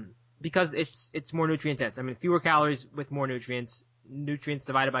it's more nutrient dense. I mean, fewer calories with more nutrients. Nutrients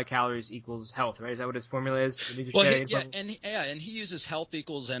divided by calories equals health, right? Is that what his formula is? Well, and he uses health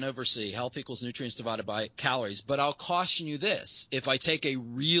equals N over C. Health equals nutrients divided by calories. But I'll caution you this: if I take a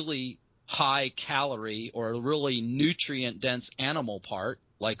really high calorie or a really nutrient dense animal part,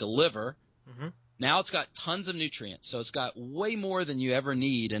 like a liver, mm-hmm. Now it's got tons of nutrients, so it's got way more than you ever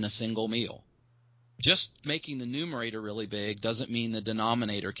need in a single meal. just making the numerator really big doesn't mean the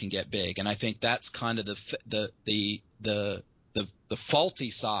denominator can get big. And I think that's kind of the faulty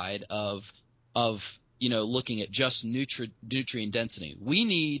side of looking at just nutrient density. We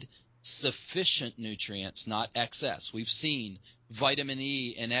need sufficient nutrients, not excess. We've seen vitamin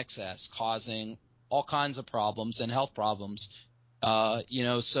E in excess causing all kinds of problems and health problems.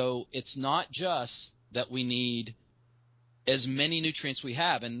 So it's not just that we need as many nutrients we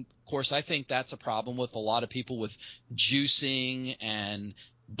have. And of course, I think that's a problem with a lot of people with juicing and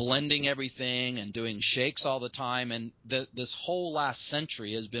blending everything and doing shakes all the time. And this whole last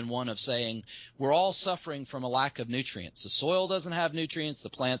century has been one of saying we're all suffering from a lack of nutrients. The soil doesn't have nutrients. The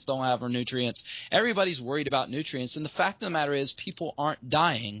plants don't have nutrients. Everybody's worried about nutrients. And the fact of the matter is people aren't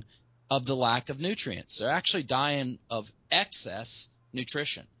dying of the lack of nutrients. They're actually dying of excess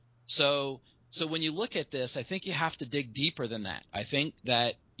nutrition. So when you look at this, I think you have to dig deeper than that. I think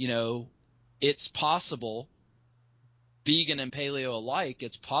that, it's possible, vegan and paleo alike,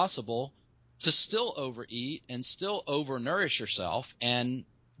 it's possible to still overeat and still overnourish yourself. And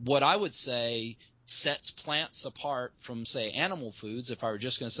what I would say sets plants apart from, say, animal foods, if I were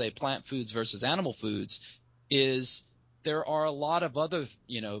just going to say plant foods versus animal foods, is there are a lot of other,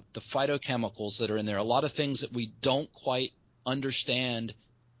 the phytochemicals that are in there, a lot of things that we don't quite understand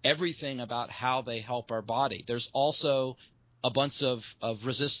everything about how they help our body. There's also a bunch of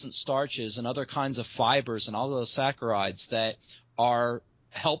resistant starches and other kinds of fibers and all those saccharides that are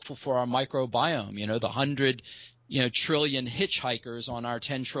helpful for our microbiome, the 100 trillion hitchhikers on our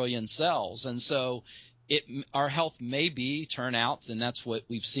 10 trillion cells. And so our health may turn out, and that's what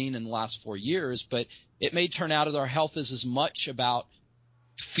we've seen in the last 4 years, but it may turn out that our health is as much about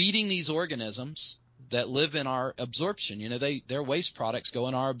feeding these organisms that live in our absorption. Their waste products go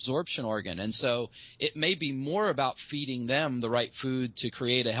in our absorption organ. And so it may be more about feeding them the right food to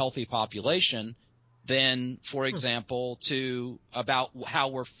create a healthy population than, for example, about how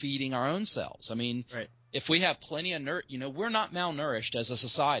we're feeding our own cells. I mean, right. If we have plenty of we're not malnourished as a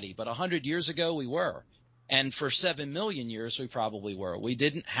society, but 100 years ago we were. And for 7 million years we probably were. We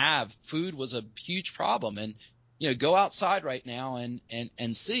didn't have food was a huge problem. And go outside right now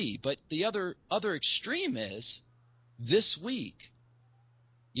and see. But the other extreme is this week,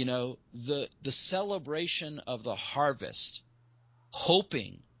 the celebration of the harvest,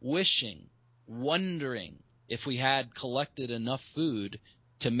 hoping, wishing, wondering if we had collected enough food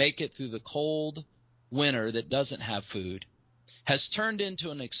to make it through the cold winter that doesn't have food, has turned into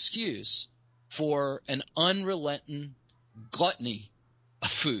an excuse for an unrelenting gluttony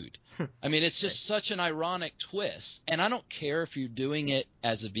of food. I mean, it's just such an ironic twist. And I don't care if you're doing it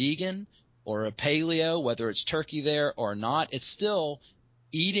as a vegan or a paleo, whether it's turkey there or not, it's still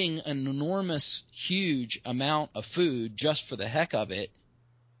eating an enormous, huge amount of food just for the heck of it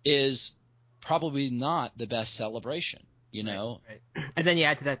is probably not the best celebration, Right. And then you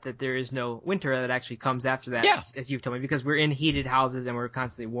add to that there is no winter that actually comes after that, yeah. as you've told me, because we're in heated houses and we're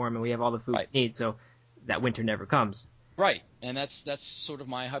constantly warm and we have all the food we need, so that winter never comes. Right. And that's sort of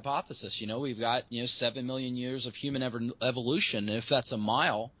my hypothesis. We've got, 7 million years of human evolution. And if that's a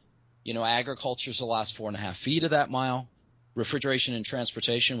mile, agriculture's the last 4.5 feet of that mile. Refrigeration and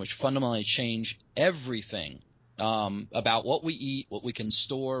transportation, which fundamentally change everything about what we eat, what we can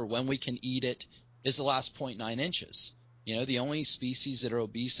store, when we can eat it, is the last 0.9 inches. The only species that are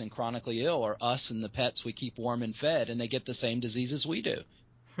obese and chronically ill are us and the pets we keep warm and fed, and they get the same diseases we do.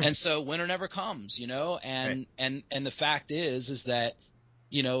 And so winter never comes, and the fact is that,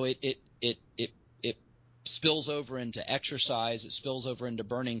 it spills over into exercise, it spills over into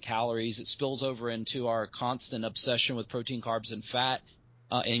burning calories, it spills over into our constant obsession with protein, carbs, and fat,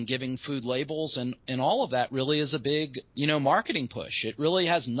 and giving food labels, and all of that really is a big, marketing push. It really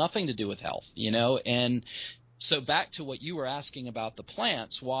has nothing to do with health, and so back to what you were asking about the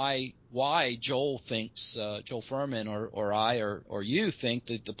plants, why Joel thinks, Joel Fuhrman or I or you think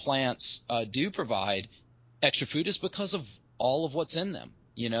that the plants do provide extra food is because of all of what's in them,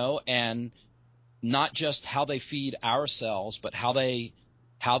 and not just how they feed our cells, but how they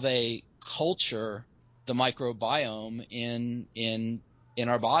culture the microbiome in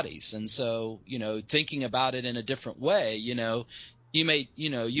our bodies. And so, thinking about it in a different way, you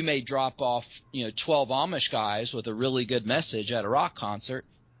may drop off, 12 Amish guys with a really good message at a rock concert,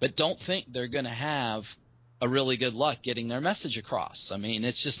 but don't think they're going to have a really good luck getting their message across. I mean,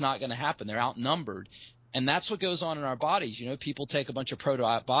 it's just not going to happen. They're outnumbered. And that's what goes on in our bodies. People take a bunch of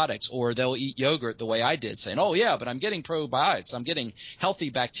probiotics, or they'll eat yogurt the way I did, saying, oh, yeah, but I'm getting probiotics. I'm getting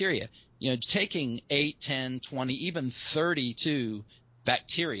healthy bacteria. Taking 8, 10, 20, even 32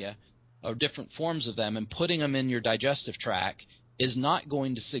 bacteria or different forms of them and putting them in your digestive tract is not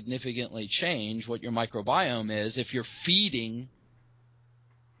going to significantly change what your microbiome is if you're feeding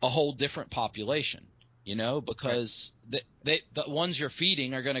a whole different population, because the ones you're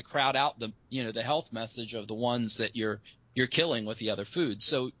feeding are going to crowd out the health message of the ones that you're killing with the other food.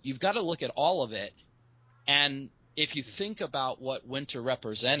 So you've got to look at all of it. And if you think about what winter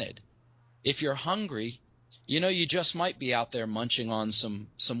represented, if you're hungry, you just might be out there munching on some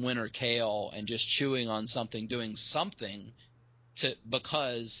winter kale and just chewing on something, doing something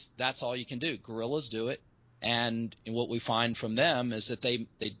because that's all you can do. Gorillas do it. And what we find from them is that they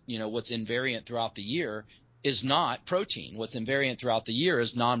what's invariant throughout the year is not protein. What's invariant throughout the year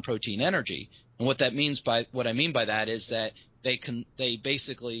is non-protein energy. And what I mean by that is that they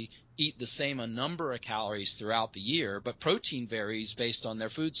basically eat the same number of calories throughout the year, but protein varies based on their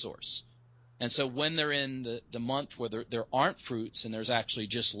food source. And so when they're in the month where there aren't fruits and there's actually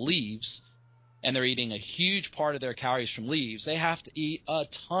just leaves, and they're eating a huge part of their calories from leaves, they have to eat a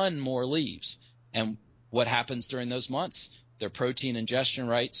ton more leaves. And what happens during those months? Their protein ingestion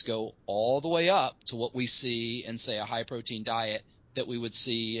rates go all the way up to what we see in, say, a high-protein diet that we would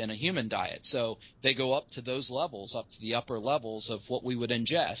see in a human diet. So they go up to those levels, up to the upper levels of what we would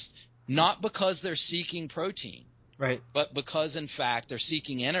ingest, not because they're seeking protein, right, but because, in fact, they're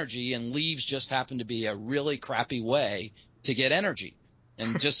seeking energy, and leaves just happen to be a really crappy way to get energy.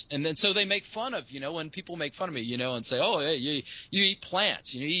 And then so they make fun of, when people make fun of me, and say, oh, hey, you eat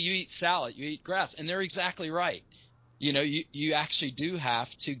plants, you eat salad, you eat grass. And they're exactly right. You actually do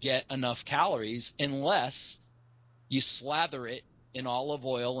have to get enough calories unless you slather it in olive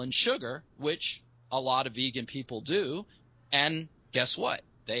oil and sugar, which a lot of vegan people do. And guess what?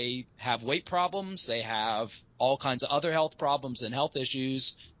 They have weight problems. They have all kinds of other health problems and health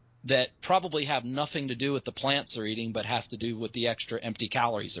issues that probably have nothing to do with the plants they're eating, but have to do with the extra empty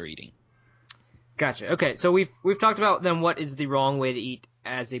calories they're eating. Gotcha. Okay, so we've talked about then what is the wrong way to eat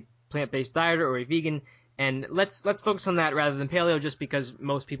as a plant-based dieter or a vegan, and let's focus on that rather than paleo, just because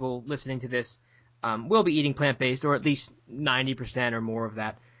most people listening to this will be eating plant-based, or at least 90% or more of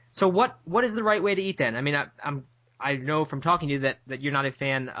that. So what is the right way to eat then? I mean, I know from talking to you that you're not a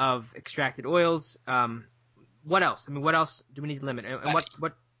fan of extracted oils. What else? I mean, what else do we need to limit? And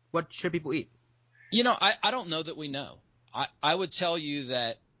what should people eat? I don't know that we know. I would tell you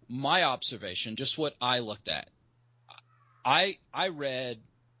that my observation, just what I looked at, I read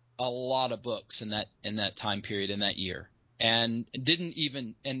a lot of books in that time period, in that year, and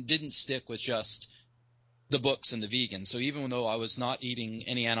didn't stick with just the books and the vegan. So even though I was not eating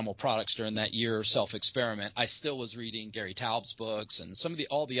any animal products during that year self-experiment, I still was reading Gary Taubes books and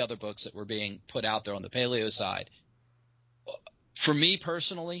all the other books that were being put out there on the paleo side. For me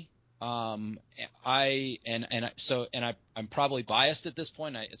personally, I'm probably biased at this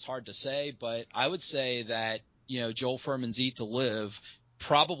point. It's hard to say, but I would say that Joel Fuhrman's Eat to Live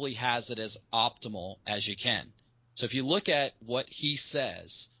probably has it as optimal as you can. So if you look at what he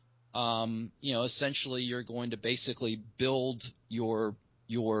says, essentially you're going to basically build your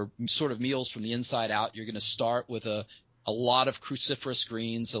sort of meals from the inside out. You're going to start with a lot of cruciferous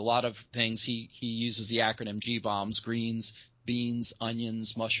greens, a lot of things. He uses the acronym GBOMS: greens, beans,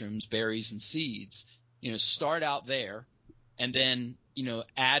 onions, mushrooms, berries, and seeds. Start out there, and then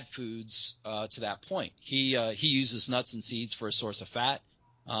add foods to that point. He uses nuts and seeds for a source of fat.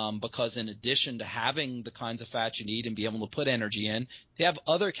 Because in addition to having the kinds of fats you need and be able to put energy in, they have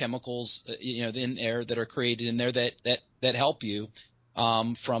other chemicals, in there that are created in there that help you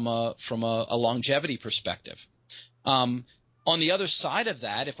from a longevity perspective. On the other side of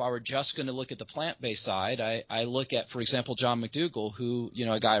that, if I were just going to look at the plant-based side, I look at, for example, John McDougall, who,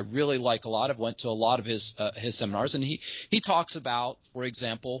 a guy I really like a lot. I've went to a lot of his seminars, and he talks about, for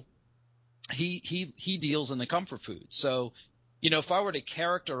example, he deals in the comfort food. So, if I were to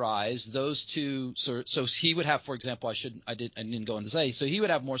characterize those two, so he would have, for example, I didn't go into say, so he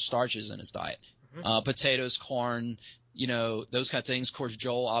would have more starches in his diet, potatoes, corn, those kind of things. Of course,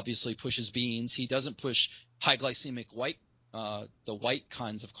 Joel obviously pushes beans. He doesn't push high glycemic the white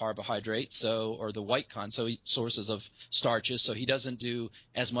kinds of carbohydrates, or the white kinds, so sources of starches. So he doesn't do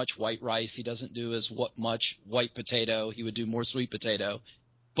as much white rice. He doesn't do as much white potato. He would do more sweet potato,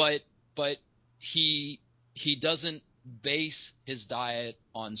 but he doesn't base his diet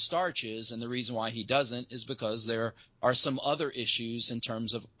on starches, and the reason why he doesn't is because there are some other issues in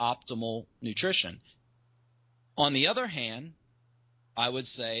terms of optimal nutrition. On the other hand, I would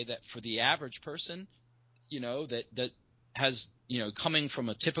say that for the average person, that has, coming from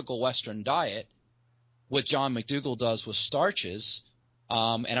a typical Western diet, what John McDougall does with starches,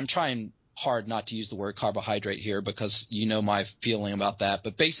 and I'm trying hard not to use the word carbohydrate here because you know my feeling about that.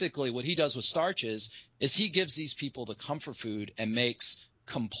 But basically what he does with starches is he gives these people the comfort food and makes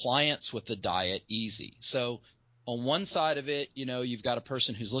compliance with the diet easy. So on one side of it, you've got a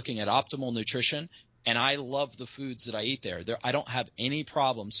person who's looking at optimal nutrition, and I love the foods that I eat there. I don't have any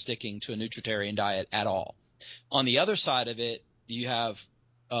problem sticking to a nutritarian diet at all. On the other side of it, you have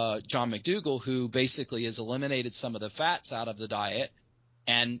John McDougall, who basically has eliminated some of the fats out of the diet,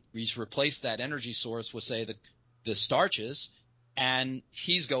 and he's replaced that energy source with, say, the starches, and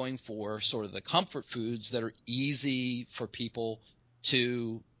he's going for sort of the comfort foods that are easy for people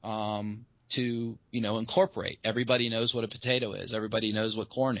to incorporate. Everybody knows what a potato is. Everybody knows what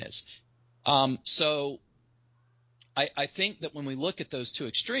corn is. So I think that when we look at those two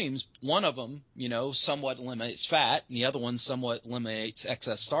extremes, one of them, somewhat eliminates fat, and the other one somewhat eliminates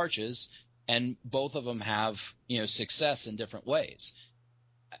excess starches, and both of them have, success in different ways.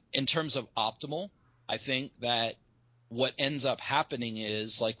 In terms of optimal, I think that what ends up happening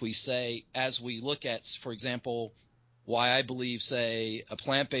is, like we say, as we look at, for example, why I believe, say, a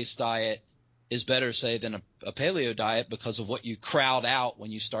plant-based diet is better, say, than a paleo diet because of what you crowd out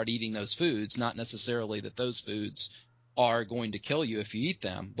when you start eating those foods, not necessarily that those foods are going to kill you if you eat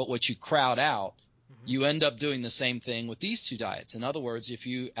them, but what you crowd out, you end up doing the same thing with these two diets. In other words, if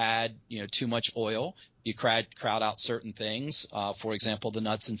you add, too much oil, you crowd out certain things, for example, the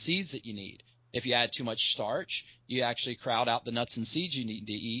nuts and seeds that you need. If you add too much starch, you actually crowd out the nuts and seeds you need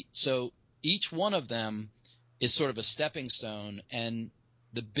to eat. So each one of them is sort of a stepping stone, and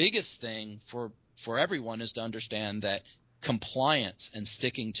the biggest thing for everyone is to understand that compliance and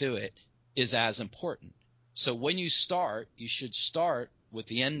sticking to it is as important. So when you start, you should start with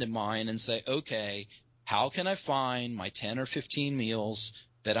the end in mind and say, okay, how can I find my 10 or 15 meals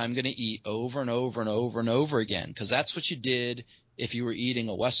that I'm going to eat over and over and over and over again? Because that's what you did if you were eating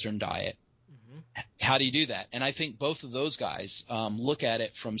a Western diet. How do you do that? And I think both of those guys look at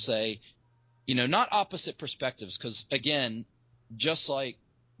it from, say, not opposite perspectives, because, again, just like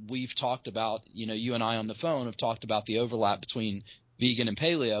we've talked about, you and I on the phone have talked about the overlap between vegan and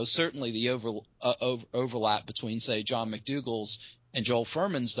paleo, certainly the overlap between, say, John McDougall's and Joel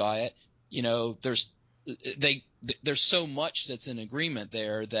Fuhrman's diet, there's so much that's in agreement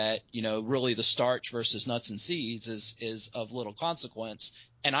there that, really the starch versus nuts and seeds is of little consequence.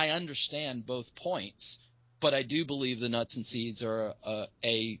 And I understand both points, but I do believe the nuts and seeds are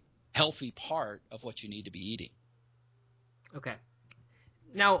a healthy part of what you need to be eating. Okay.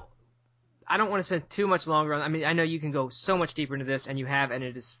 Now, I don't want to spend too much longer on. I mean, I know you can go so much deeper into this, and you have, and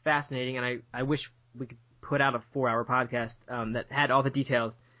it is fascinating. And I wish we could put out a 4-hour podcast that had all the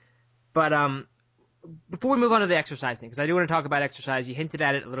details. But before we move on to the exercise thing, because I do want to talk about exercise. You hinted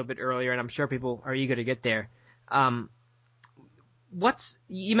at it a little bit earlier, and I'm sure people are eager to get there.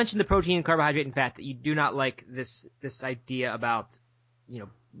 You mentioned the protein, and carbohydrate, and fat, that you do not like this idea about,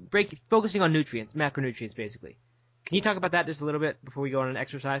 focusing on nutrients, macronutrients, basically. Can you talk about that just a little bit before we go on an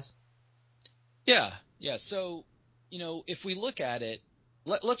exercise? Yeah. So, if we look at it,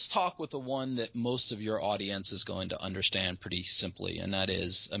 let's talk with the one that most of your audience is going to understand pretty simply, and that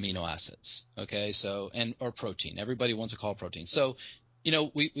is amino acids. Okay. So, or protein. Everybody wants to call it protein. So,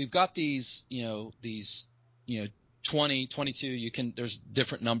 we've got these 20, 22, there's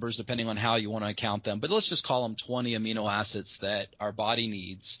different numbers depending on how you want to count them, but let's just call them 20 amino acids that our body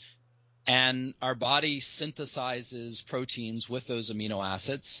needs. And our body synthesizes proteins with those amino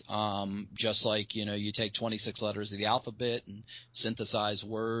acids, just like, you take 26 letters of the alphabet and synthesize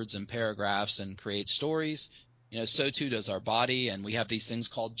words and paragraphs and create stories. So too does our body. And we have these things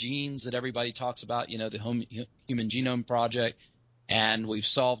called genes that everybody talks about, the Human Genome Project. And we've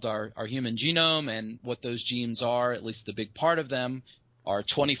solved our human genome, and what those genes are, at least the big part of them, are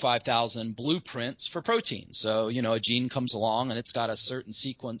 25,000 blueprints for protein. So, a gene comes along and it's got a certain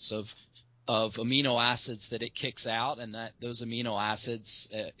sequence of amino acids that it kicks out, and that those amino acids,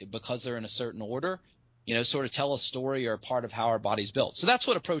 because they're in a certain order, sort of tell a story or a part of how our body's built. So that's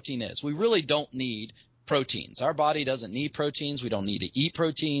what a protein is. We really don't need proteins. Our body doesn't need proteins. We don't need to eat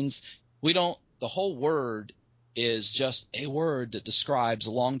proteins. The whole word is just a word that describes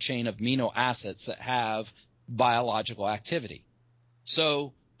a long chain of amino acids that have biological activity.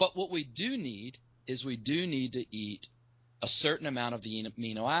 So, but what we do need is we do need to eat a certain amount of the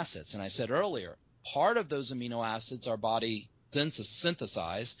amino acids. And I said earlier, part of those amino acids our body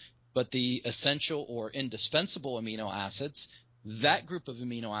synthesize, but the essential or indispensable amino acids, that group of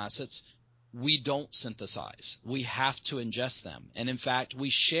amino acids, we don't synthesize. We have to ingest them. And in fact, we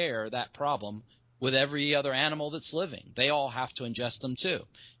share that problem with every other animal that's living. They all have to ingest them too.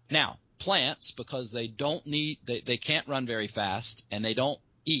 Now, plants, because they can't run very fast and they don't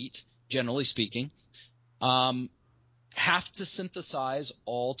eat, generally speaking, have to synthesize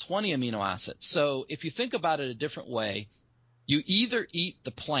all 20 amino acids. So if you think about it a different way, you either eat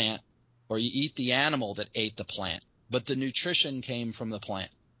the plant or you eat the animal that ate the plant, but the nutrition came from the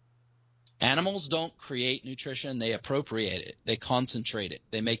plant. Animals don't create nutrition, they appropriate it, they concentrate it,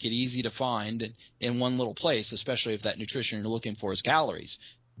 they make it easy to find in one little place, especially if that nutrition you're looking for is calories.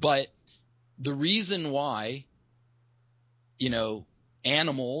 But the reason why,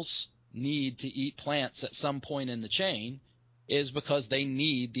 animals need to eat plants at some point in the chain is because they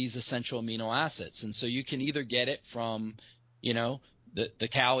need these essential amino acids. And so you can either get it from, the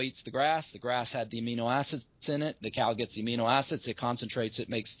cow eats the grass had the amino acids in it, the cow gets the amino acids, it concentrates, it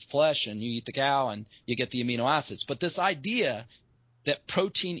makes flesh, and you eat the cow and you get the amino acids. But this idea that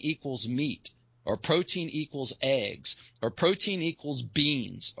protein equals meat, or protein equals eggs, or protein equals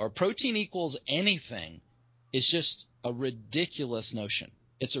beans, or protein equals anything is just a ridiculous notion.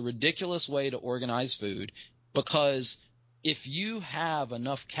 It's a ridiculous way to organize food, because if you have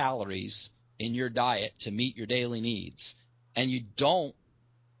enough calories in your diet to meet your daily needs, and you don't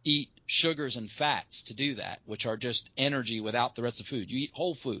eat sugars and fats to do that, which are just energy without the rest of food, you eat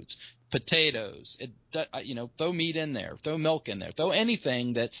whole foods, potatoes, throw meat in there, throw milk in there, throw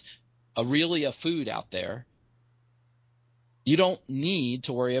anything that's really a food out there, you don't need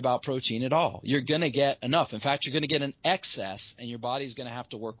to worry about protein at all. You're going to get enough. In fact, you're going to get an excess, and your body's going to have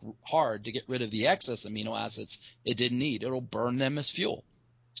to work hard to get rid of the excess amino acids it didn't need. It'll burn them as fuel.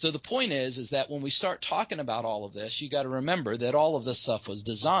 So the point is that when we start talking about all of this, you got to remember that all of this stuff was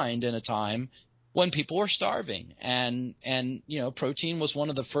designed in a time when people were starving, and protein was one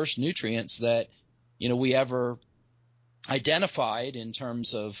of the first nutrients that we ever identified in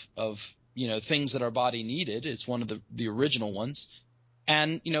terms of things that our body needed. It's one of the original ones.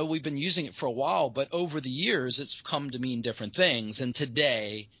 And, we've been using it for a while, but over the years, it's come to mean different things. And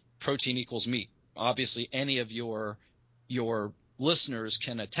today, protein equals meat. Obviously, any of your listeners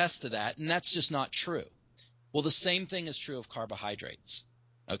can attest to that, and that's just not true. Well, the same thing is true of carbohydrates.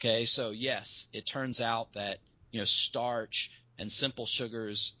 Okay, so yes, it turns out that, starch and simple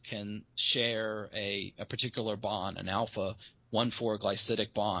sugars can share a particular bond, an alpha 1,4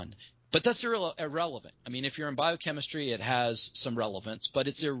 glycidic bond. But that's irrelevant. I mean, if you're in biochemistry, it has some relevance, but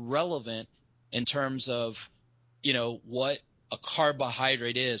it's irrelevant in terms of, what a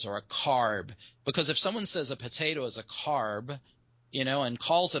carbohydrate is, or a carb. Because if someone says a potato is a carb, and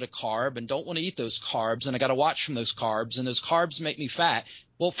calls it a carb, and don't want to eat those carbs, and I got to watch from those carbs, and those carbs make me fat.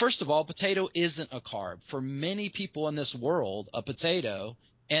 Well, first of all, potato isn't a carb. For many people in this world, a potato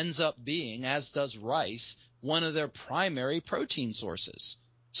ends up being, as does rice, one of their primary protein sources.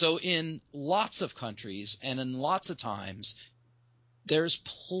 So in lots of countries and in lots of times, there's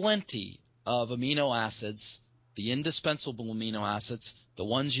plenty of amino acids, the indispensable amino acids, the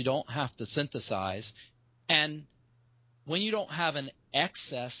ones you don't have to synthesize. And when you don't have an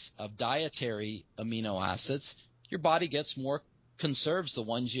excess of dietary amino acids, your body conserves the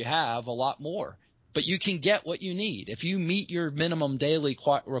ones you have a lot more. But you can get what you need. If you meet your minimum daily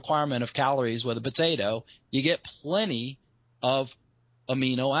requirement of calories with a potato, you get plenty of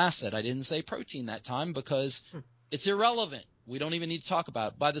amino acid. I didn't say protein that time because it's irrelevant. We don't even need to talk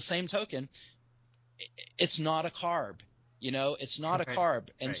about it. By the same token, it's not a carb. It's not a carb.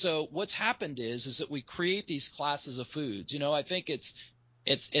 And right. So what's happened is that we create these classes of foods. I think it's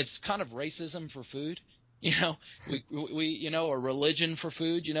kind of racism for food. We or religion for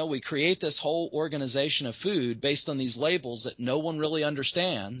food. We create this whole organization of food based on these labels that no one really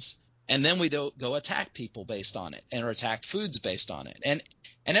understands. And then we go attack people based on it, or attack foods based on it. And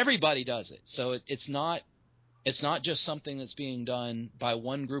everybody does it. So it's not just something that's being done by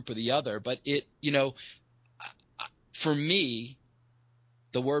one group or the other, but for me,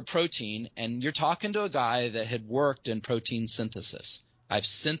 the word protein, and you're talking to a guy that had worked in protein synthesis. I've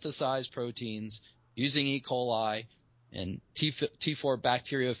synthesized proteins using E. coli and T4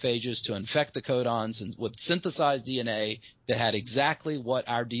 bacteriophages to infect the codons, and with synthesized DNA that had exactly what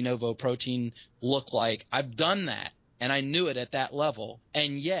our de novo protein looked like. I've done that, and I knew it at that level.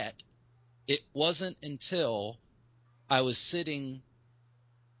 And yet it wasn't until I was sitting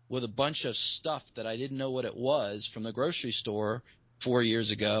with a bunch of stuff that I didn't know what it was from the grocery store 4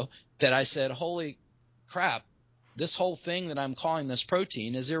 years ago that I said, holy crap, this whole thing that I'm calling this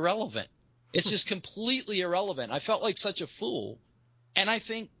protein is irrelevant. It's just completely irrelevant. I felt like such a fool. And I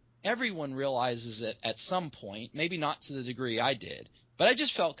think everyone realizes it at some point, maybe not to the degree I did, but I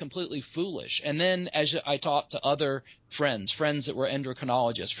just felt completely foolish. And then as I talked to other friends that were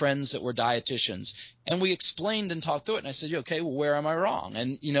endocrinologists, friends that were dietitians, and we explained and talked through it, and I said, okay, well, where am I wrong?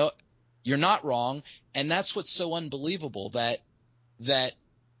 And, you're not wrong. And that's what's so unbelievable, that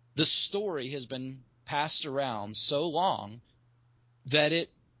the story has been passed around so long that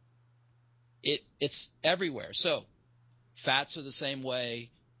it's everywhere. So fats are the same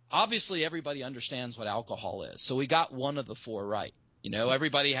way. Obviously, everybody understands what alcohol is. So we got one of the four right.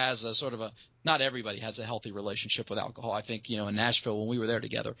 Everybody has a sort of not everybody has a healthy relationship with alcohol. I think, in Nashville when we were there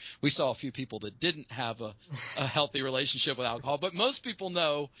together, we saw a few people that didn't have a healthy relationship with alcohol. But most people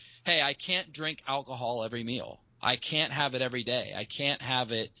know, hey, I can't drink alcohol every meal. I can't have it every day. I can't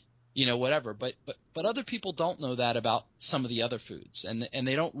have it, whatever. But other people don't know that about some of the other foods. And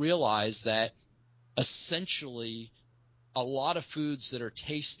they don't realize that essentially a lot of foods that are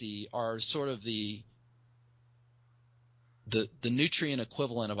tasty are sort of the nutrient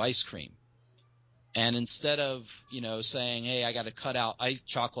equivalent of ice cream. And instead of, saying, hey, I got to cut out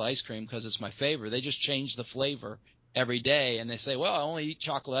chocolate ice cream because it's my favorite, they just change the flavor every day. And they say, well, I only eat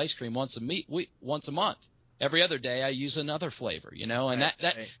chocolate ice cream once a month. Every other day I use another flavor, and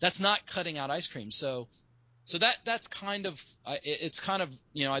that's not cutting out ice cream. So that's kind of it's kind of,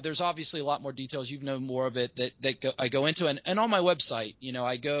 there's obviously a lot more details. You know more of it that I go into. And on my website,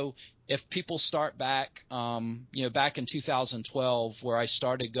 I go – if people start back, back in 2012 where I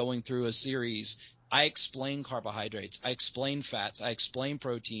started going through a series, I explain carbohydrates, I explain fats, I explain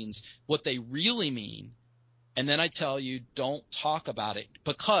proteins, what they really mean. And then I tell you, don't talk about it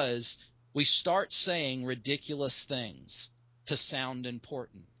because we start saying ridiculous things to sound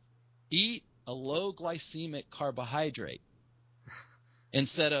important. Eat a low glycemic carbohydrate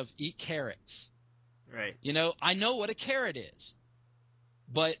instead of eat carrots. Right. I know what a carrot is,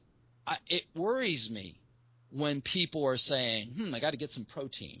 but it worries me when people are saying, I got to get some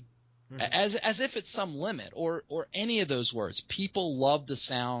protein, as if it's some limit or any of those words. People love to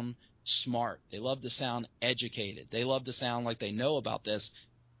sound smart. They love to sound educated. They love to sound like they know about this.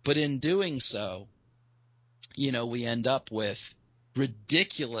 But in doing so, we end up with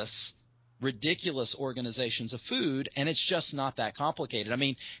ridiculous organizations of food, and it's just not that complicated. I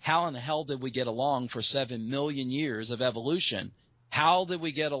mean, how in the hell did we get along for 7 million years of evolution? How did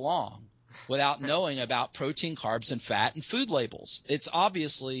we get along without knowing about protein, carbs, and fat and food labels? It's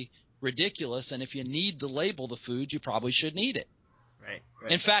obviously ridiculous, and if you need to label the food, you probably shouldn't eat it. Right.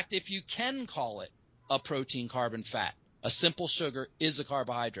 In fact, if you can call it a protein, carb, and fat, a simple sugar is a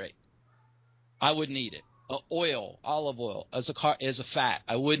carbohydrate, I wouldn't eat it. Oil, olive oil, is a fat,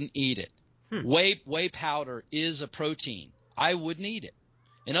 I wouldn't eat it. Whey powder is a protein, I wouldn't eat it.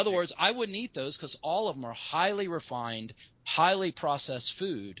 In other words, I wouldn't eat those because all of them are highly refined, highly processed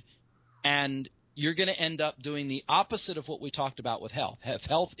food, and you're going to end up doing the opposite of what we talked about with health. If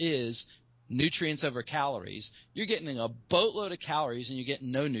health is nutrients over calories, you're getting a boatload of calories and you're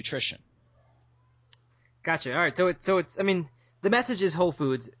getting no nutrition. Gotcha. All right. So it's I mean, the message is whole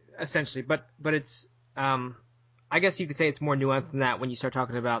foods essentially, but it's I guess you could say it's more nuanced than that when you start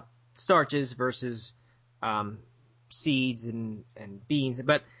talking about starches versus seeds and beans.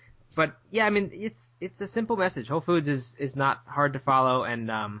 But yeah, I mean, it's a simple message. Whole foods is not hard to follow,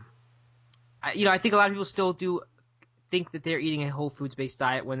 and I think a lot of people still do think that they're eating a whole foods based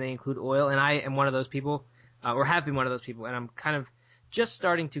diet when they include oil, and I am one of those people, or have been one of those people, and I'm kind of just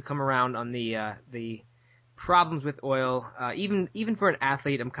starting to come around on the problems with oil. Even for an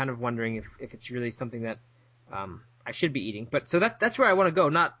athlete, I'm kind of wondering if it's really something that I should be eating. But so that's where I want to go.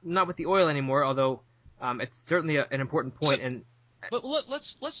 Not with the oil anymore, although it's certainly an important point. But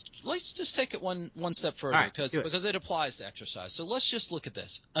let's just take it one step further because it applies to exercise. So let's just look at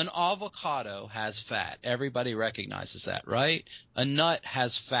this. An avocado has fat. Everybody recognizes that, right? A nut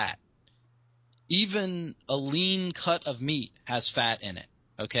has fat. Even a lean cut of meat has fat in it,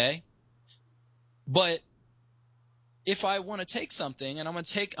 okay? But if I want to take something and I'm going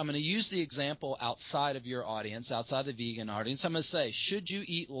to use the example outside of your audience, outside the vegan audience, I'm going to say, should you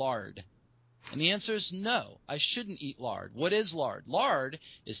eat lard? And the answer is no, I shouldn't eat lard. What is lard? Lard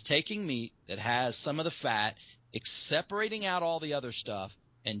is taking meat that has some of the fat, separating out all the other stuff,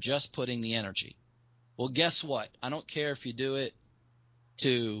 and just putting the energy. Well, guess what? I don't care if you do it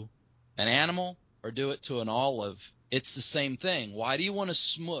to an animal or do it to an olive. It's the same thing. Why do you want to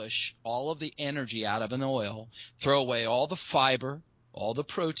smush all of the energy out of an oil, throw away all the fiber, all the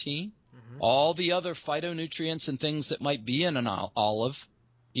protein, all the other phytonutrients and things that might be in an olive?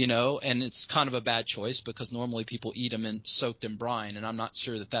 And it's kind of a bad choice because normally people eat them soaked in brine, and I'm not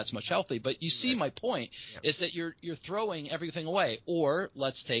sure that that's much healthy. But you see my point is that you're throwing everything away. Or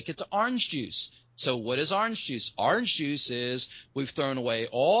let's take it to orange juice. So what is orange juice? Orange juice is we've thrown away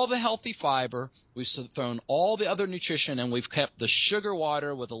all the healthy fiber, we've thrown all the other nutrition, and we've kept the sugar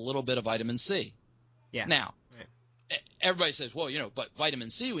water with a little bit of vitamin C. Yeah. Now, everybody says, well, but vitamin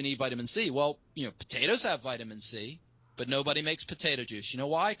C, we need vitamin C. Well, potatoes have vitamin C. but nobody makes potato juice. You know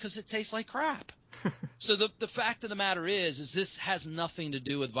why? Because it tastes like crap. So the fact of the matter is this has nothing to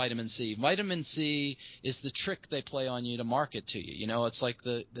do with vitamin C. Vitamin C is the trick they play on you to market to you. You know, it's like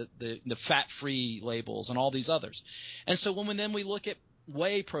the fat-free labels and all these others. And so then we look at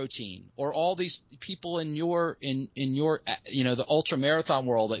whey protein, or all these people in your the ultra marathon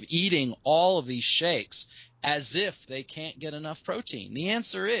world of eating all of these shakes as if they can't get enough protein. The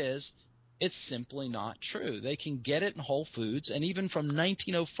answer is it's simply not true. They can get it in Whole Foods, and even from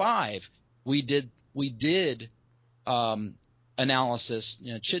 1905 we did analysis.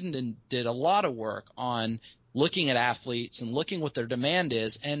 You know, Chittenden did a lot of work on looking at athletes and looking what their demand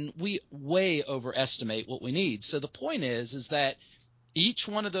is, and we way overestimate what we need. So the point is that each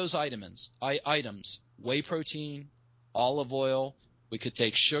one of those items, whey protein, olive oil, we could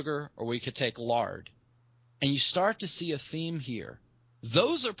take sugar, or we could take lard, and you start to see a theme here.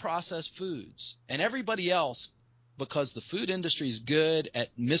 Those are processed foods, and everybody else, because the food industry is good at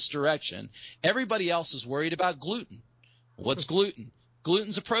misdirection, everybody else is worried about gluten. What's gluten?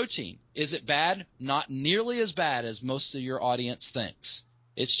 Gluten's a protein. Is it bad? Not nearly as bad as most of your audience thinks.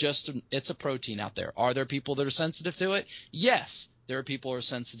 It's a protein out there. Are there people that are sensitive to it? Yes. There are people who are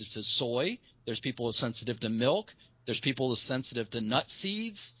sensitive to soy. There's people who are sensitive to milk. There's people who are sensitive to nut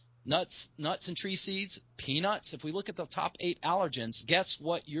seeds, nuts and tree seeds, peanuts. If we look at the top 8 allergens, guess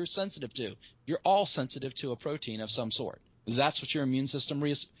what you're sensitive to? You're all sensitive to a protein of some sort. That's what your immune system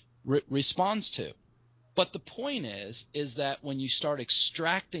responds to. But the point is that when you start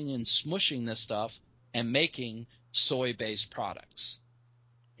extracting and smushing this stuff and making soy-based products,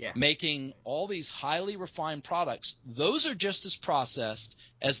 making all these highly refined products, those are just as processed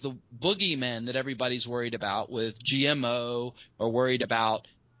as the boogeymen that everybody's worried about with GMO, or worried about,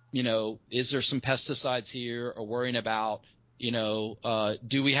 is there some pesticides here, or worrying about,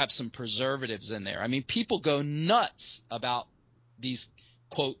 do we have some preservatives in there? I mean, people go nuts about these,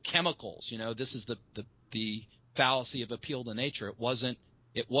 quote, chemicals. This is the fallacy of appeal to nature. It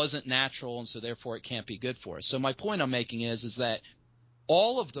wasn't natural, and so therefore it can't be good for us. So my point I'm making is that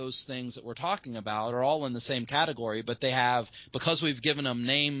all of those things that we're talking about are all in the same category, but they have, because we've given them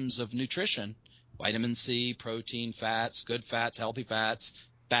names of nutrition, vitamin C, protein, fats, good fats, healthy fats,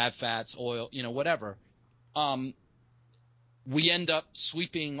 bad fats, oil, whatever, we end up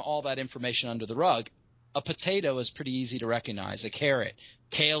sweeping all that information under the rug. A potato is pretty easy to recognize. A carrot,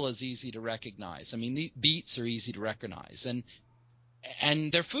 kale is easy to recognize. I mean, the beets are easy to recognize,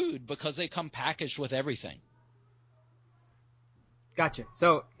 and they're food because they come packaged with everything. Gotcha.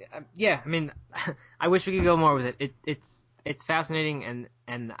 So, I mean, I wish we could go more with it. It's fascinating,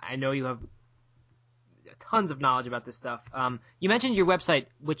 and I know you have tons of knowledge about this stuff. You mentioned your website,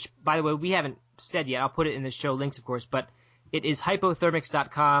 which, by the way, we haven't said yet. I'll put it in the show links, of course, but it is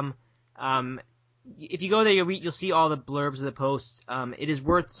hypothermics.com. If you go there, you'll see all the blurbs of the posts. It is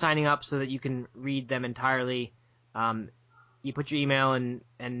worth signing up so that you can read them entirely. You put your email and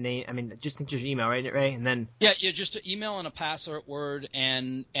name. I mean, just enter your email, right, Ray? And then just an email and a password,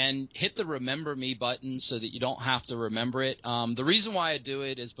 and hit the remember me button so that you don't have to remember it. The reason why I do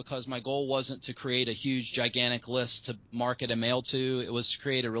it is because my goal wasn't to create a huge, gigantic list to market and mail to. It was to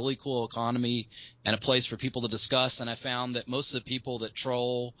create a really cool economy and a place for people to discuss. And I found that most of the people that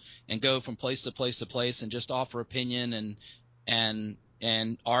troll and go from place to place to place and just offer opinion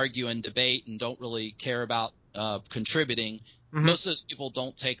and argue and debate and don't really care about contributing. Mm-hmm. Most of those people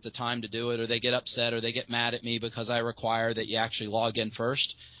don't take the time to do it, or they get upset, or they get mad at me because I require that you actually log in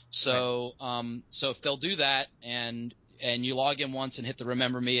first. So, right. So if they'll do that and you log in once and hit the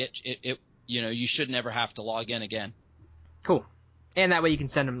remember me, you should never have to log in again. Cool. And that way you can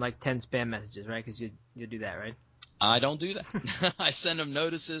send them like 10 spam messages, right? Because you do that, right? I don't do that. I send them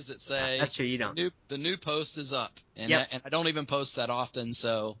notices that say, that's true, you don't. The new post is up, and I don't even post that often,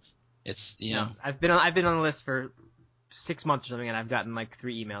 so it's know. I've been on the list for 6 months or something, and I've gotten like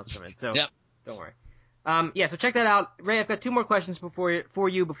 3 emails from it. So Don't worry. So check that out, Ray. I've got 2 more questions before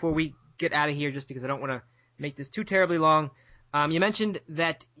we get out of here, just because I don't want to make this too terribly long. You mentioned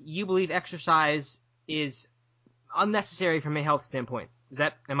that you believe exercise is unnecessary from a health standpoint.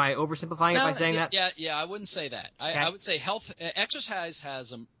 Am I oversimplifying it by saying that? Yeah, I wouldn't say that. I would say exercise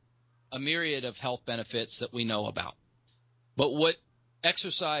has a myriad of health benefits that we know about. But what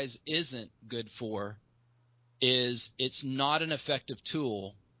exercise isn't good for is it's not an effective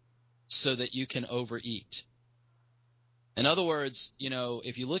tool so that you can overeat. In other words,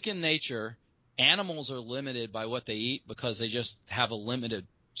 if you look in nature, animals are limited by what they eat because they just have a limited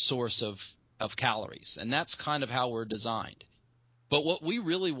source of calories. And that's kind of how we're designed. But what we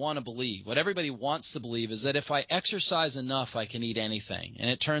really want to believe, what everybody wants to believe, is that if I exercise enough, I can eat anything. And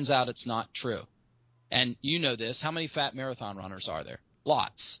it turns out it's not true. And you know this. How many fat marathon runners are there?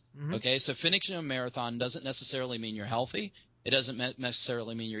 Lots. Mm-hmm. Okay, so finishing a marathon doesn't necessarily mean you're healthy. It doesn't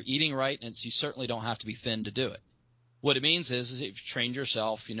necessarily mean you're eating right, and you certainly don't have to be thin to do it. What it means is if you've trained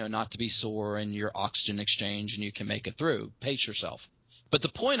yourself, not to be sore in your oxygen exchange, and you can make it through. Pace yourself. But the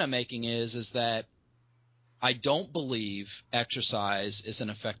point I'm making is that I don't believe exercise is an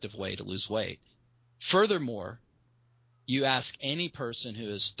effective way to lose weight. Furthermore, you ask any person who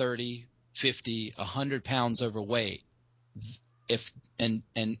is 30, 50, 100 pounds overweight, and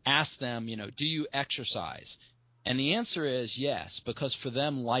ask them, do you exercise? And the answer is yes, because for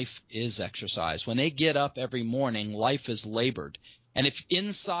them, life is exercise. When they get up every morning, life is labored. And if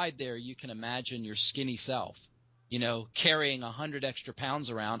inside there you can imagine your skinny self, carrying 100 extra pounds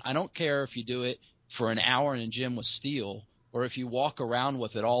around, I don't care if you do it for an hour in a gym with steel or if you walk around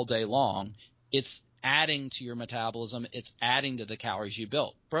with it all day long, it's adding to your metabolism. It's adding to the calories you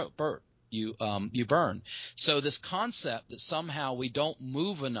burn. So this concept that somehow we don't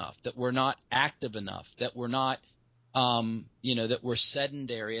move enough, that we're not active enough, that we're not, that we're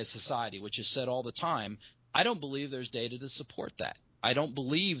sedentary as society, which is said all the time. I don't believe there's data to support that. I don't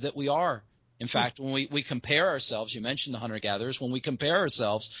believe that we are. In fact, when we compare ourselves, you mentioned the hunter-gatherers, when we compare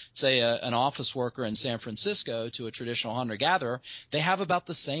ourselves, say an office worker in San Francisco to a traditional hunter-gatherer, they have about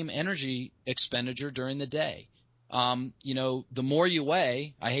the same energy expenditure during the day. The more you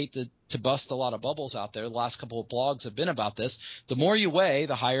weigh, I hate to bust a lot of bubbles out there. The last couple of blogs have been about this. The more you weigh,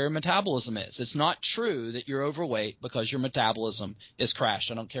 the higher your metabolism is. It's not true that you're overweight because your metabolism is crashed.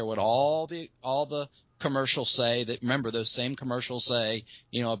 I don't care what all the commercials say. That remember, those same commercials say,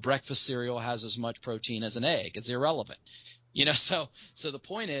 a breakfast cereal has as much protein as an egg. It's irrelevant. So the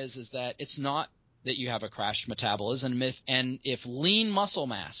point is that it's not that you have a crashed metabolism. If lean muscle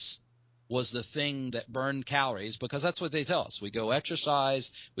mass was the thing that burned calories, because that's what they tell us. We go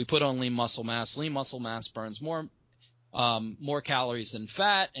exercise, we put on lean muscle mass. Lean muscle mass burns more calories than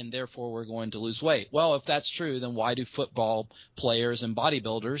fat, and therefore we're going to lose weight. Well, if that's true, then why do football players and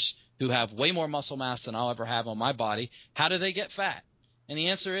bodybuilders who have way more muscle mass than I'll ever have on my body, how do they get fat? And the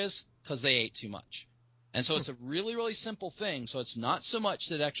answer is because they ate too much. And so it's a really, really simple thing. So it's not so much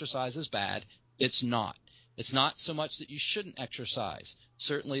that exercise is bad. It's not. It's not so much that you shouldn't exercise.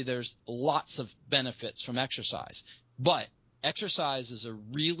 Certainly there's lots of benefits from exercise. But exercise is a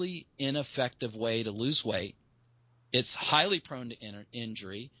really ineffective way to lose weight. It's highly prone to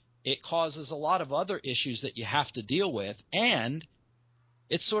injury. It causes a lot of other issues that you have to deal with. And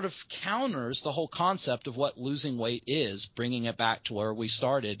it sort of counters the whole concept of what losing weight is, bringing it back to where we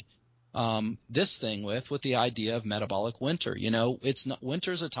started this thing with the idea of metabolic winter. It's not,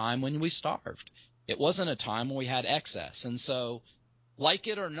 winter's a time when we starved. It wasn't a time when we had excess. And so, like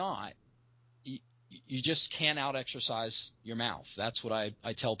it or not, you just can't out-exercise your mouth. That's what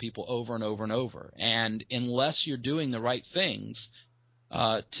I tell people over and over and over. And unless you're doing the right things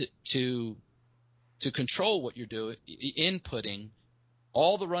to control what you're doing, inputting,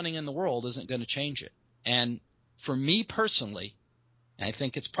 all the running in the world isn't going to change it. And for me personally, and I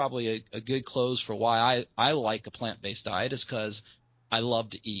think it's probably a good close for why I like a plant-based diet, is because I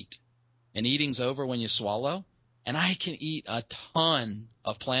love to eat. And eating's over when you swallow. And I can eat a ton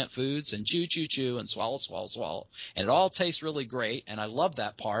of plant foods and chew, and swallow. And it all tastes really great, and I love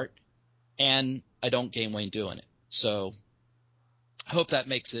that part. And I don't gain weight doing it. So I hope that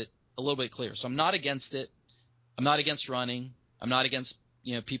makes it a little bit clear. So I'm not against it. I'm not against running. I'm not against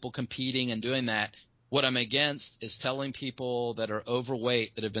people competing and doing that. What I'm against is telling people that are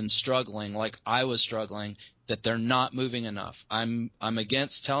overweight, that have been struggling like I was struggling, that they're not moving enough. I'm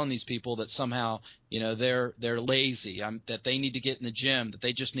against telling these people that somehow they're lazy, that they need to get in the gym, that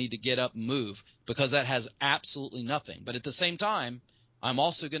they just need to get up and move, because that has absolutely nothing. But at the same time, I'm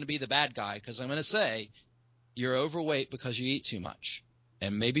also going to be the bad guy, because I'm going to say you're overweight because you eat too much.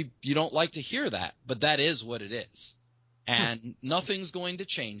 And maybe you don't like to hear that, but that is what it is. And nothing's going to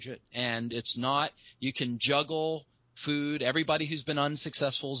change it. And it's not – you can juggle food. Everybody who's been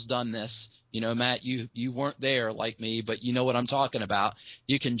unsuccessful has done this. Matt, you weren't there like me, but you know what I'm talking about.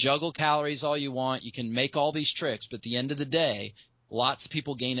 You can juggle calories all you want. You can make all these tricks. But at the end of the day, lots of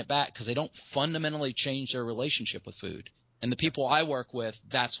people gain it back because they don't fundamentally change their relationship with food. And the people I work with,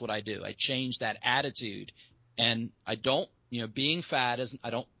 that's what I do. I change that attitude. And I don't – being fat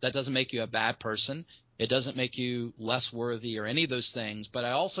that doesn't make you a bad person. It doesn't make you less worthy or any of those things, but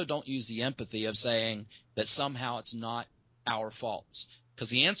I also don't use the empathy of saying that somehow it's not our faults.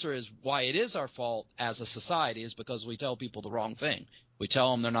 Because the answer is why it is our fault as a society is because we tell people the wrong thing. We tell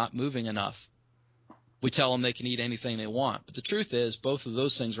them they're not moving enough. We tell them they can eat anything they want. But the truth is both of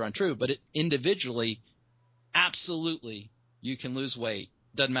those things are untrue. But individually, absolutely, you can lose weight.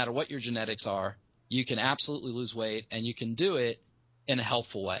 Doesn't matter what your genetics are. you can absolutely lose weight, and you can do it in a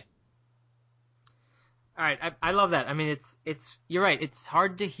healthful way. All right, I love that. I mean, it's you're right. It's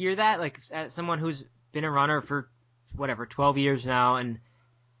hard to hear that, like as someone who's been a runner for 12 years now, and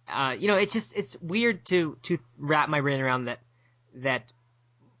it's weird to wrap my brain around that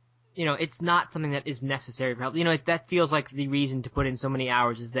it's not something that is necessary for health. That feels like the reason to put in so many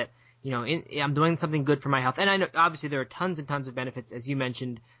hours is that I'm doing something good for my health, and I know obviously there are tons and tons of benefits, as you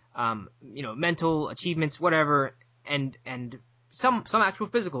mentioned, mental achievements, whatever, and some actual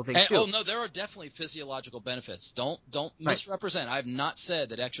physical things too. Oh no, there are definitely physiological benefits. Don't misrepresent. I've not said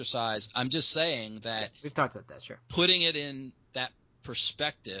that exercise. I'm just saying that we've talked about that. Sure. Putting it in that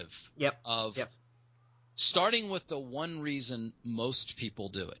perspective of starting with the one reason most people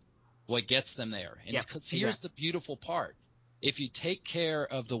do it, what gets them there. And because here's the beautiful part: if you take care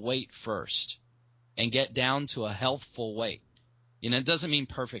of the weight first and get down to a healthful weight, it doesn't mean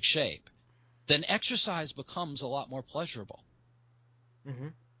perfect shape, then exercise becomes a lot more pleasurable. Mm-hmm.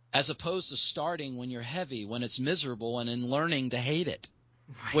 As opposed to starting when you're heavy, when it's miserable, and in learning to hate it,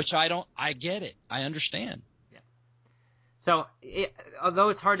 right. Which I get it. I understand. Yeah. So although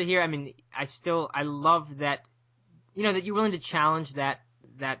it's hard to hear, I mean, I love that, that you're willing to challenge that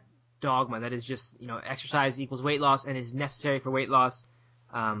dogma that is just, exercise equals weight loss and is necessary for weight loss.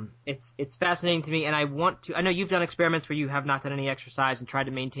 It's fascinating to me, and I know you've done experiments where you have not done any exercise and tried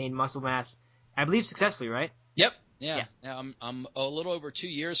to maintain muscle mass, I believe successfully, right? Yep. Yeah. I'm a little over 2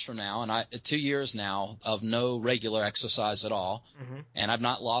 years from now, and 2 years now of no regular exercise at all, and I've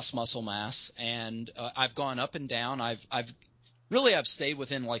not lost muscle mass, and I've gone up and down. I've stayed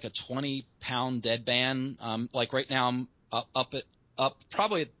within like a 20-pound deadband. Like right now, I'm up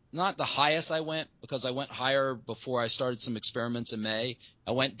probably not the highest I went, because I went higher before I started some experiments in May.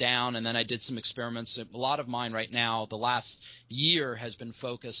 I went down, and then I did some experiments. A lot of mine right now, the last year, has been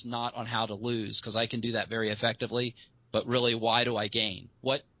focused not on how to lose, because I can do that very effectively, but really, why do I gain?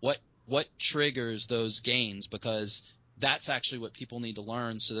 What triggers those gains? Because that's actually what people need to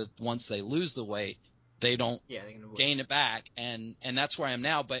learn, so that once they lose the weight, they don't gain it back. And that's where I am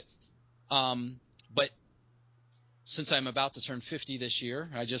now. But since I'm about to turn 50 this year,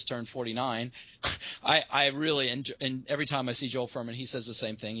 I just turned 49. I really enjoy, and every time I see Joel Furman, he says the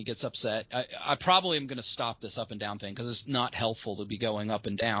same thing. He gets upset. I probably am going to stop this up and down thing, because it's not helpful to be going up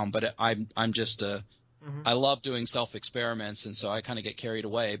and down. But I'm just I love doing self experiments, and so I kind of get carried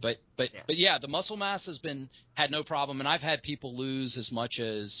away. But yeah, the muscle mass had no problem, and I've had people lose as much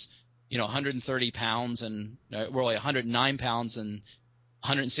as 130 pounds and really 109 pounds and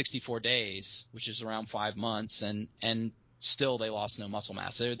 164 days, which is around 5 months, and still they lost no muscle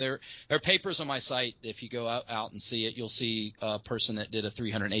mass. There are papers on my site. If you go out and see it, you'll see a person that did a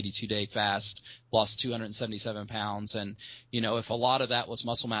 382-day fast, lost 277 pounds. And, if a lot of that was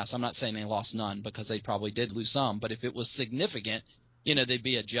muscle mass, I'm not saying they lost none, because they probably did lose some, but if it was significant, they'd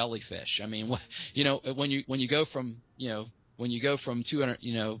be a jellyfish. I mean, when you go from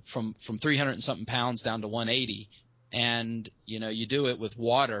 200, from 300 and something pounds down to 180, and you do it with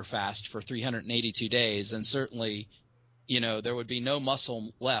water fast for 382 days, and certainly there would be no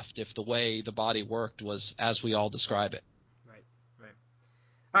muscle left if the way the body worked was as we all describe it. Right.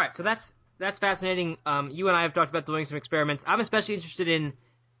 All right, so that's fascinating. You and I have talked about doing some experiments. I'm especially interested in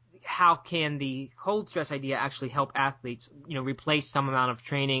how can the cold stress idea actually help athletes replace some amount of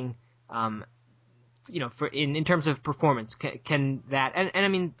training for in terms of performance. Can that, and I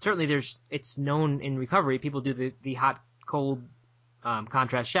mean, certainly it's known in recovery, people do the hot cold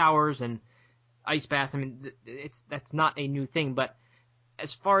contrast showers and ice baths. I mean, that's not a new thing, but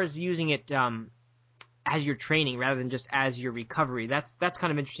as far as using it as your training rather than just as your recovery, that's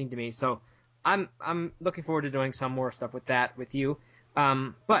kind of interesting to me. So I'm looking forward to doing some more stuff with that with you.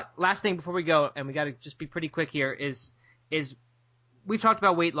 But last thing before we go, and we got to just be pretty quick here, is we've talked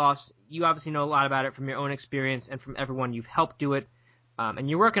about weight loss. You obviously know a lot about it from your own experience and from everyone you've helped do it. And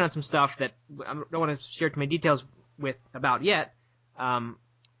you're working on some stuff that I don't want to share too many details about yet.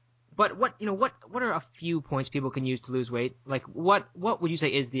 But what are a few points people can use to lose weight? Like what would you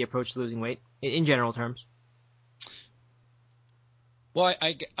say is the approach to losing weight in general terms? Well,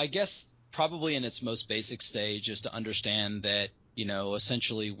 I guess probably in its most basic stage is to understand that,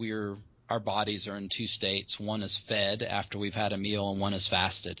 essentially our bodies are in two states. One is fed after we've had a meal, and one is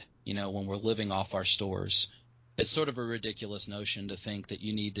fasted, when we're living off our stores. It's sort of a ridiculous notion to think that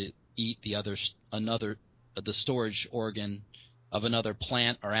you need to eat the storage organ of another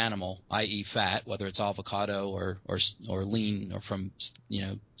plant or animal, i.e. fat, whether it's avocado or lean or from,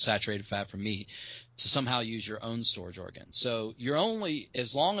 saturated fat from meat, to somehow use your own storage organ. So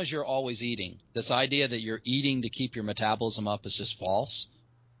as long as you're always eating, this idea that you're eating to keep your metabolism up is just false.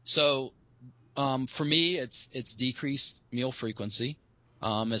 So for me, it's decreased meal frequency.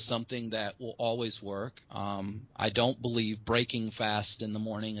 Is something that will always work. I don't believe breaking fast in the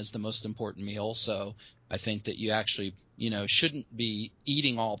morning is the most important meal, so I think that you actually, shouldn't be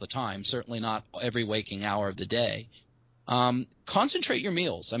eating all the time, certainly not every waking hour of the day. Concentrate your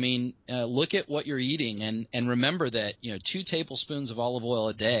meals. I mean, look at what you're eating and remember that, 2 tablespoons of olive oil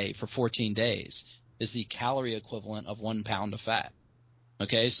a day for 14 days is the calorie equivalent of 1 pound of fat.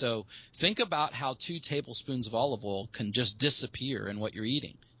 Okay, so think about how 2 tablespoons of olive oil can just disappear in what you're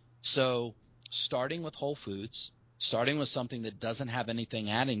eating. So starting with whole foods, starting with something that doesn't have anything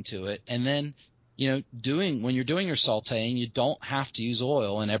adding to it, and then, when you're doing your sauteing, you don't have to use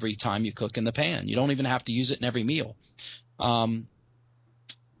oil in every time you cook in the pan. You don't even have to use it in every meal.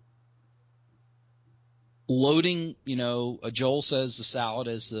 Loading, Joel says the salad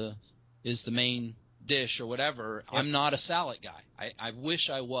is the main dish or whatever. Yep. I'm not a salad guy. I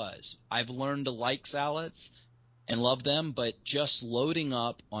wish I was. I've learned to like salads and love them, but just loading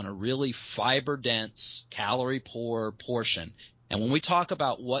up on a really fiber-dense, calorie-poor portion. And when we talk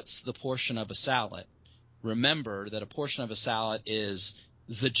about what's the portion of a salad, remember that a portion of a salad is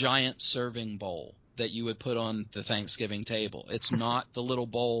the giant serving bowl that you would put on the Thanksgiving table. It's not the little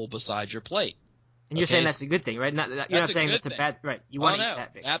bowl beside your plate. And you're saying that's a good thing, right? You're not saying that's a bad – right. You want to eat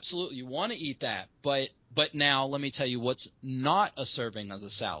that big. Absolutely. You want to eat that. But now let me tell you what's not a serving of the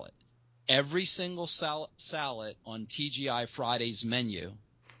salad. Every single salad on TGI Friday's menu,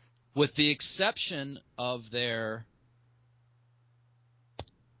 with the exception of their –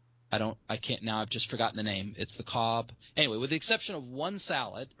 I've just forgotten the name. It's the Cobb. Anyway, with the exception of one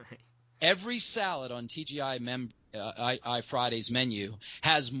salad, every salad on TGI Friday's menu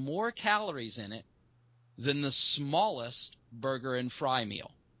has more calories in it than the smallest burger and fry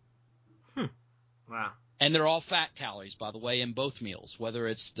meal. Wow. And they're all fat calories, by the way, in both meals, whether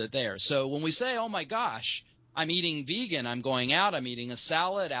it's there. So when we say, oh, my gosh, I'm eating vegan, I'm going out, I'm eating a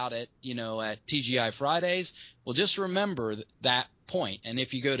salad out at TGI Fridays, well, just remember that point. And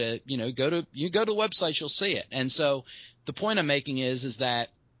if you go to the website, you'll see it. And so the point I'm making is that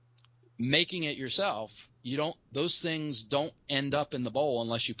making it yourself, those things don't end up in the bowl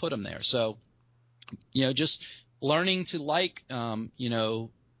unless you put them there. So just learning to like,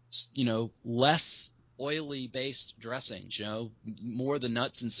 less oily based dressings, more the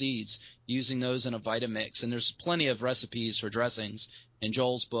nuts and seeds, using those in a Vitamix. And there's plenty of recipes for dressings in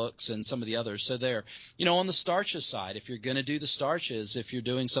Joel's books and some of the others. So there, on the starches side, if you're going to do the starches, if you're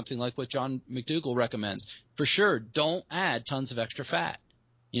doing something like what John McDougall recommends, for sure, don't add tons of extra fat.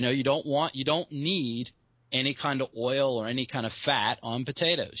 You don't need any kind of oil or any kind of fat on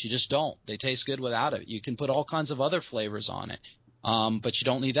potatoes. You just don't. They taste good without it. You can put all kinds of other flavors on it, but you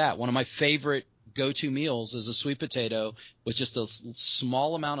don't need that. One of my favorite go-to meals is a sweet potato with just a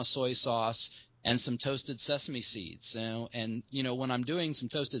small amount of soy sauce and some toasted sesame seeds. And when I'm doing some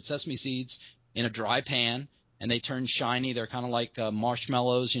toasted sesame seeds in a dry pan and they turn shiny, they're kind of like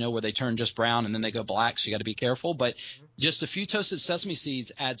marshmallows, where they turn just brown and then they go black. So you got to be careful. But just a few toasted sesame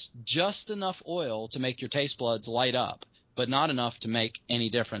seeds adds just enough oil to make your taste buds light up, but not enough to make any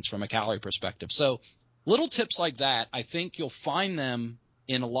difference from a calorie perspective. So little tips like that, I think you'll find them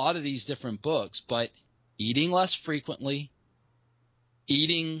in a lot of these different books, but eating less frequently,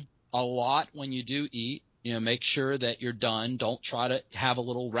 eating a lot when you do eat, make sure that you're done. Don't try to have a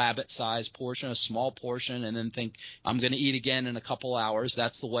little rabbit-sized portion, a small portion, and then think, I'm going to eat again in a couple hours.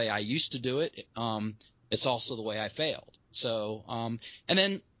 That's the way I used to do it. It's also the way I failed. So,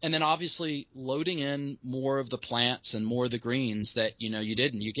 and then obviously loading in more of the plants and more of the greens that, you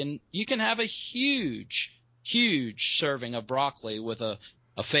didn't. You can have a huge serving of broccoli with a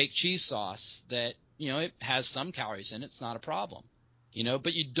fake cheese sauce that, it has some calories in it. It's not a problem.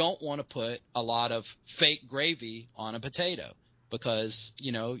 But you don't want to put a lot of fake gravy on a potato because,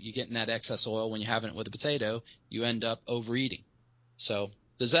 you're getting that excess oil when you're having it with a potato, you end up overeating. So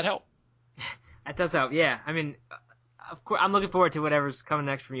does that help? That does help. Yeah. I mean, of course, I'm looking forward to whatever's coming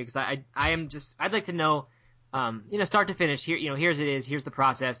next from you because I'd like to know, start to finish here, here's it is, here's the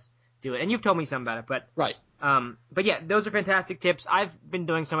process, do it. And you've told me some about it, but right. But yeah, those are fantastic tips. I've been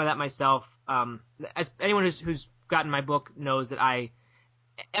doing some of that myself. As anyone who's gotten my book knows that I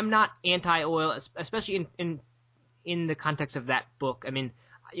am not anti-oil, especially in the context of that book. I mean,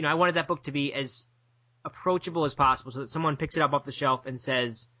 I wanted that book to be as approachable as possible so that someone picks it up off the shelf and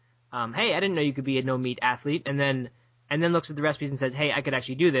says, hey, I didn't know you could be a no-meat athlete, and then looks at the recipes and says, hey, I could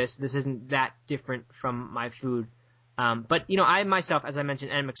actually do this. This isn't that different from my food. But, I myself, as I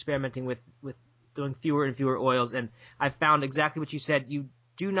mentioned, am experimenting with doing fewer and fewer oils, and I've found exactly what you said. You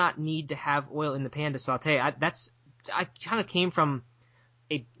do not need to have oil in the pan to saute. I kind of came from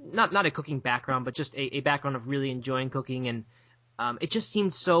not a cooking background, but just a background of really enjoying cooking, and it just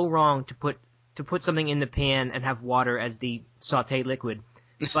seemed so wrong to put something in the pan and have water as the sauté liquid.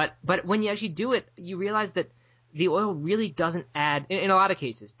 But when you actually do it, you realize that the oil really doesn't add, in a lot of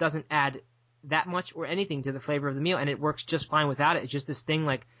cases, doesn't add that much or anything to the flavor of the meal, and it works just fine without it. It's just this thing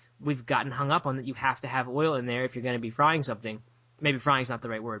like we've gotten hung up on, that you have to have oil in there if you're going to be frying something. Maybe frying's not the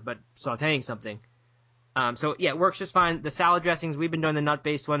right word, but sautéing something. So yeah, it works just fine. The salad dressings, we've been doing the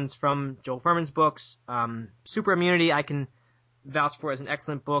nut-based ones from Joel Furman's books. Super Immunity, I can vouch for as an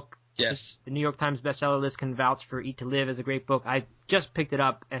excellent book. Yes. The New York Times bestseller list can vouch for Eat to Live as a great book. I just picked it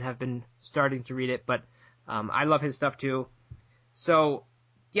up and have been starting to read it, but I love his stuff too. So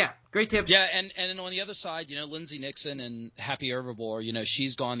yeah, great tips. Yeah, and on the other side, Lindsay Nixon and Happy Herbivore,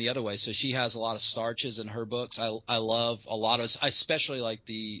 she's gone the other way. So she has a lot of starches in her books. I love a lot of – I especially like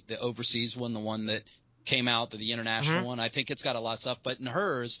the overseas one, the one that came out, the international one. I think it's got a lot of stuff. But in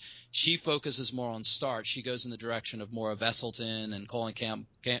hers, she focuses more on starch. She goes in the direction of more of Esselstyn and Colin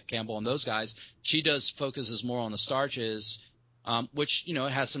Campbell and those guys. She focuses more on the starches. Which,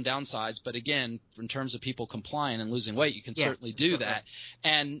 it has some downsides, but again, in terms of people complying and losing weight, you can certainly do that.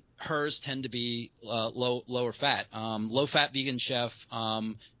 And hers tend to be lower fat. Low fat vegan chef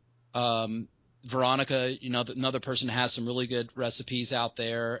Veronica, another person has some really good recipes out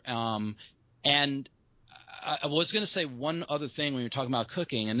there. And I was going to say one other thing when you're talking about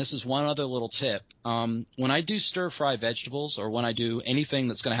cooking, and this is one other little tip. When I do stir fry vegetables, or when I do anything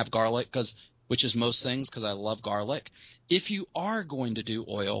that's going to have garlic, which is most things, because I love garlic. If you are going to do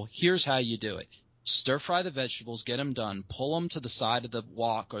oil, here's how you do it. Stir fry the vegetables, get them done, pull them to the side of the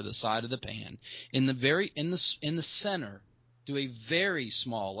wok or the side of the pan. In the center, do a very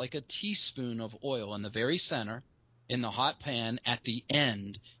small, like a teaspoon of oil in the very center, in the hot pan at the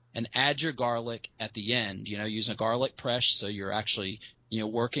end, and add your garlic at the end. Using a garlic press, so you're actually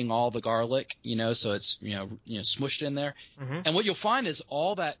working all the garlic, so it's, smushed in there. Mm-hmm. And what you'll find is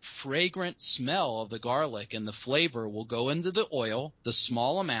all that fragrant smell of the garlic and the flavor will go into the oil, the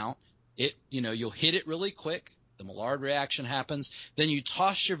small amount. You'll hit it really quick. The Maillard reaction happens. Then you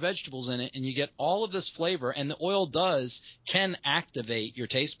toss your vegetables in it and you get all of this flavor. And the oil can activate your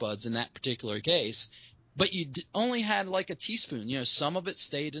taste buds in that particular case. But you only had like a teaspoon. Some of it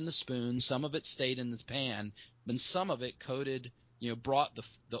stayed in the spoon, some of it stayed in the pan, and some of it coated – brought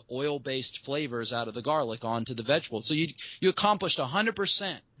the oil-based flavors out of the garlic onto the vegetable. So you accomplished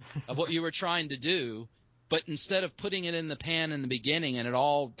 100% of what you were trying to do, but instead of putting it in the pan in the beginning and it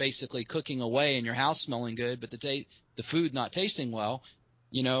all basically cooking away and your house smelling good, but the food not tasting well,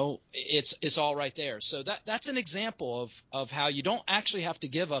 it's all right there. So that's an example of how you don't actually have to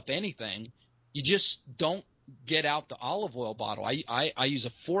give up anything. You just don't get out the olive oil bottle. I use a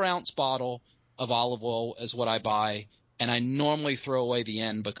 4-ounce bottle of olive oil is what I buy. And I normally throw away the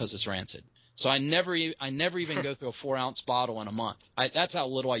end because it's rancid. So I never even go through a 4-ounce bottle in a month. That's how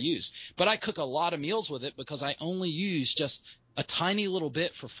little I use. But I cook a lot of meals with it because I only use just a tiny little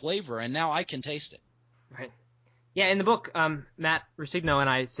bit for flavor, and now I can taste it. Right. Yeah, in the book, Matt Rusigno and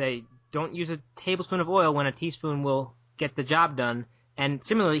I say don't use a tablespoon of oil when a teaspoon will get the job done. And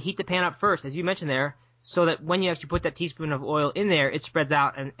similarly, heat the pan up first, as you mentioned there, so that when you actually put that teaspoon of oil in there, it spreads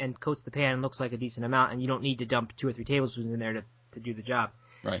out and coats the pan and looks like a decent amount, and you don't need to dump 2 or 3 tablespoons in there to do the job.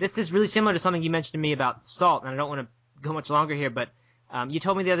 Right. This is really similar to something you mentioned to me about salt, and I don't want to go much longer here, but you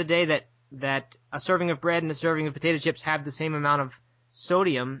told me the other day that a serving of bread and a serving of potato chips have the same amount of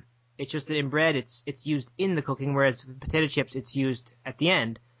sodium. It's just that in bread it's used in the cooking, whereas with potato chips it's used at the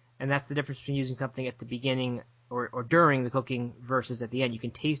end, and that's the difference between using something at the beginning or during the cooking versus at the end. You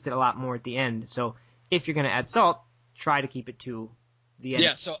can taste it a lot more at the end. So if you're going to add salt, try to keep it to the end.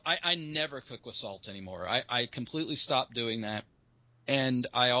 Yeah, so I never cook with salt anymore. I completely stopped doing that, and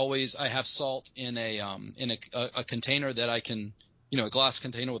I have salt in a container that I can, a glass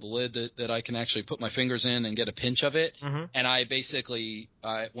container with a lid that I can actually put my fingers in and get a pinch of it. Mm-hmm. And I basically,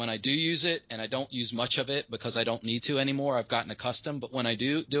 when I do use it, and I don't use much of it because I don't need to anymore, I've gotten accustomed. But when I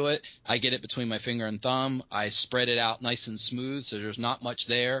do it, I get it between my finger and thumb. I spread it out nice and smooth so there's not much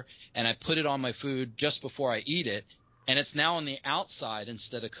there. And I put it on my food just before I eat it. And it's now on the outside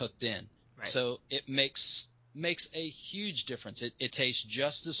instead of cooked in. Right. So it makes a huge difference. It tastes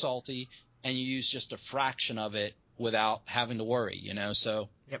just as salty, and you use just a fraction of it without having to worry, so.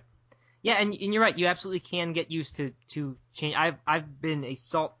 Yep. Yeah, and you're right. You absolutely can get used to change. I've been a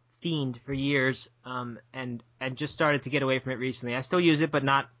salt fiend for years, and just started to get away from it recently. I still use it, but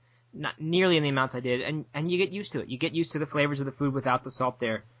not nearly in the amounts I did. And you get used to it. You get used to the flavors of the food without the salt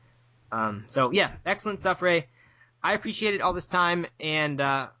there. So yeah, excellent stuff, Ray. I appreciate it all this time, and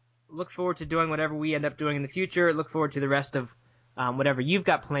look forward to doing whatever we end up doing in the future. Look forward to the rest of whatever you've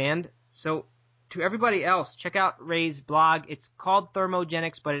got planned. So to everybody else, check out Ray's blog. It's called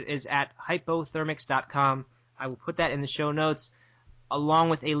Thermogenics, but it is at hypothermics.com. I will put that in the show notes, along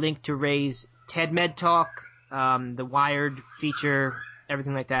with a link to Ray's TED Med Talk, the Wired feature,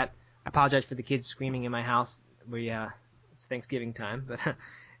 everything like that. I apologize for the kids screaming in my house. It's Thanksgiving time. But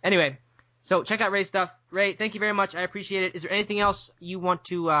anyway, so check out Ray's stuff. Ray, thank you very much. I appreciate it. Is there anything else you want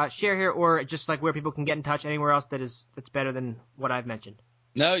to share here, or just like where people can get in touch anywhere else that's better than what I've mentioned?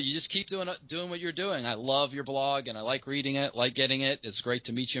 No, you just keep doing what you're doing. I love your blog, and I like reading it, like getting it. It's great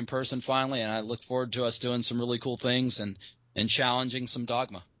to meet you in person finally, and I look forward to us doing some really cool things and challenging some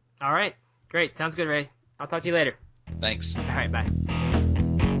dogma. All right. Great. Sounds good, Ray. I'll talk to you later. Thanks. All right. Bye.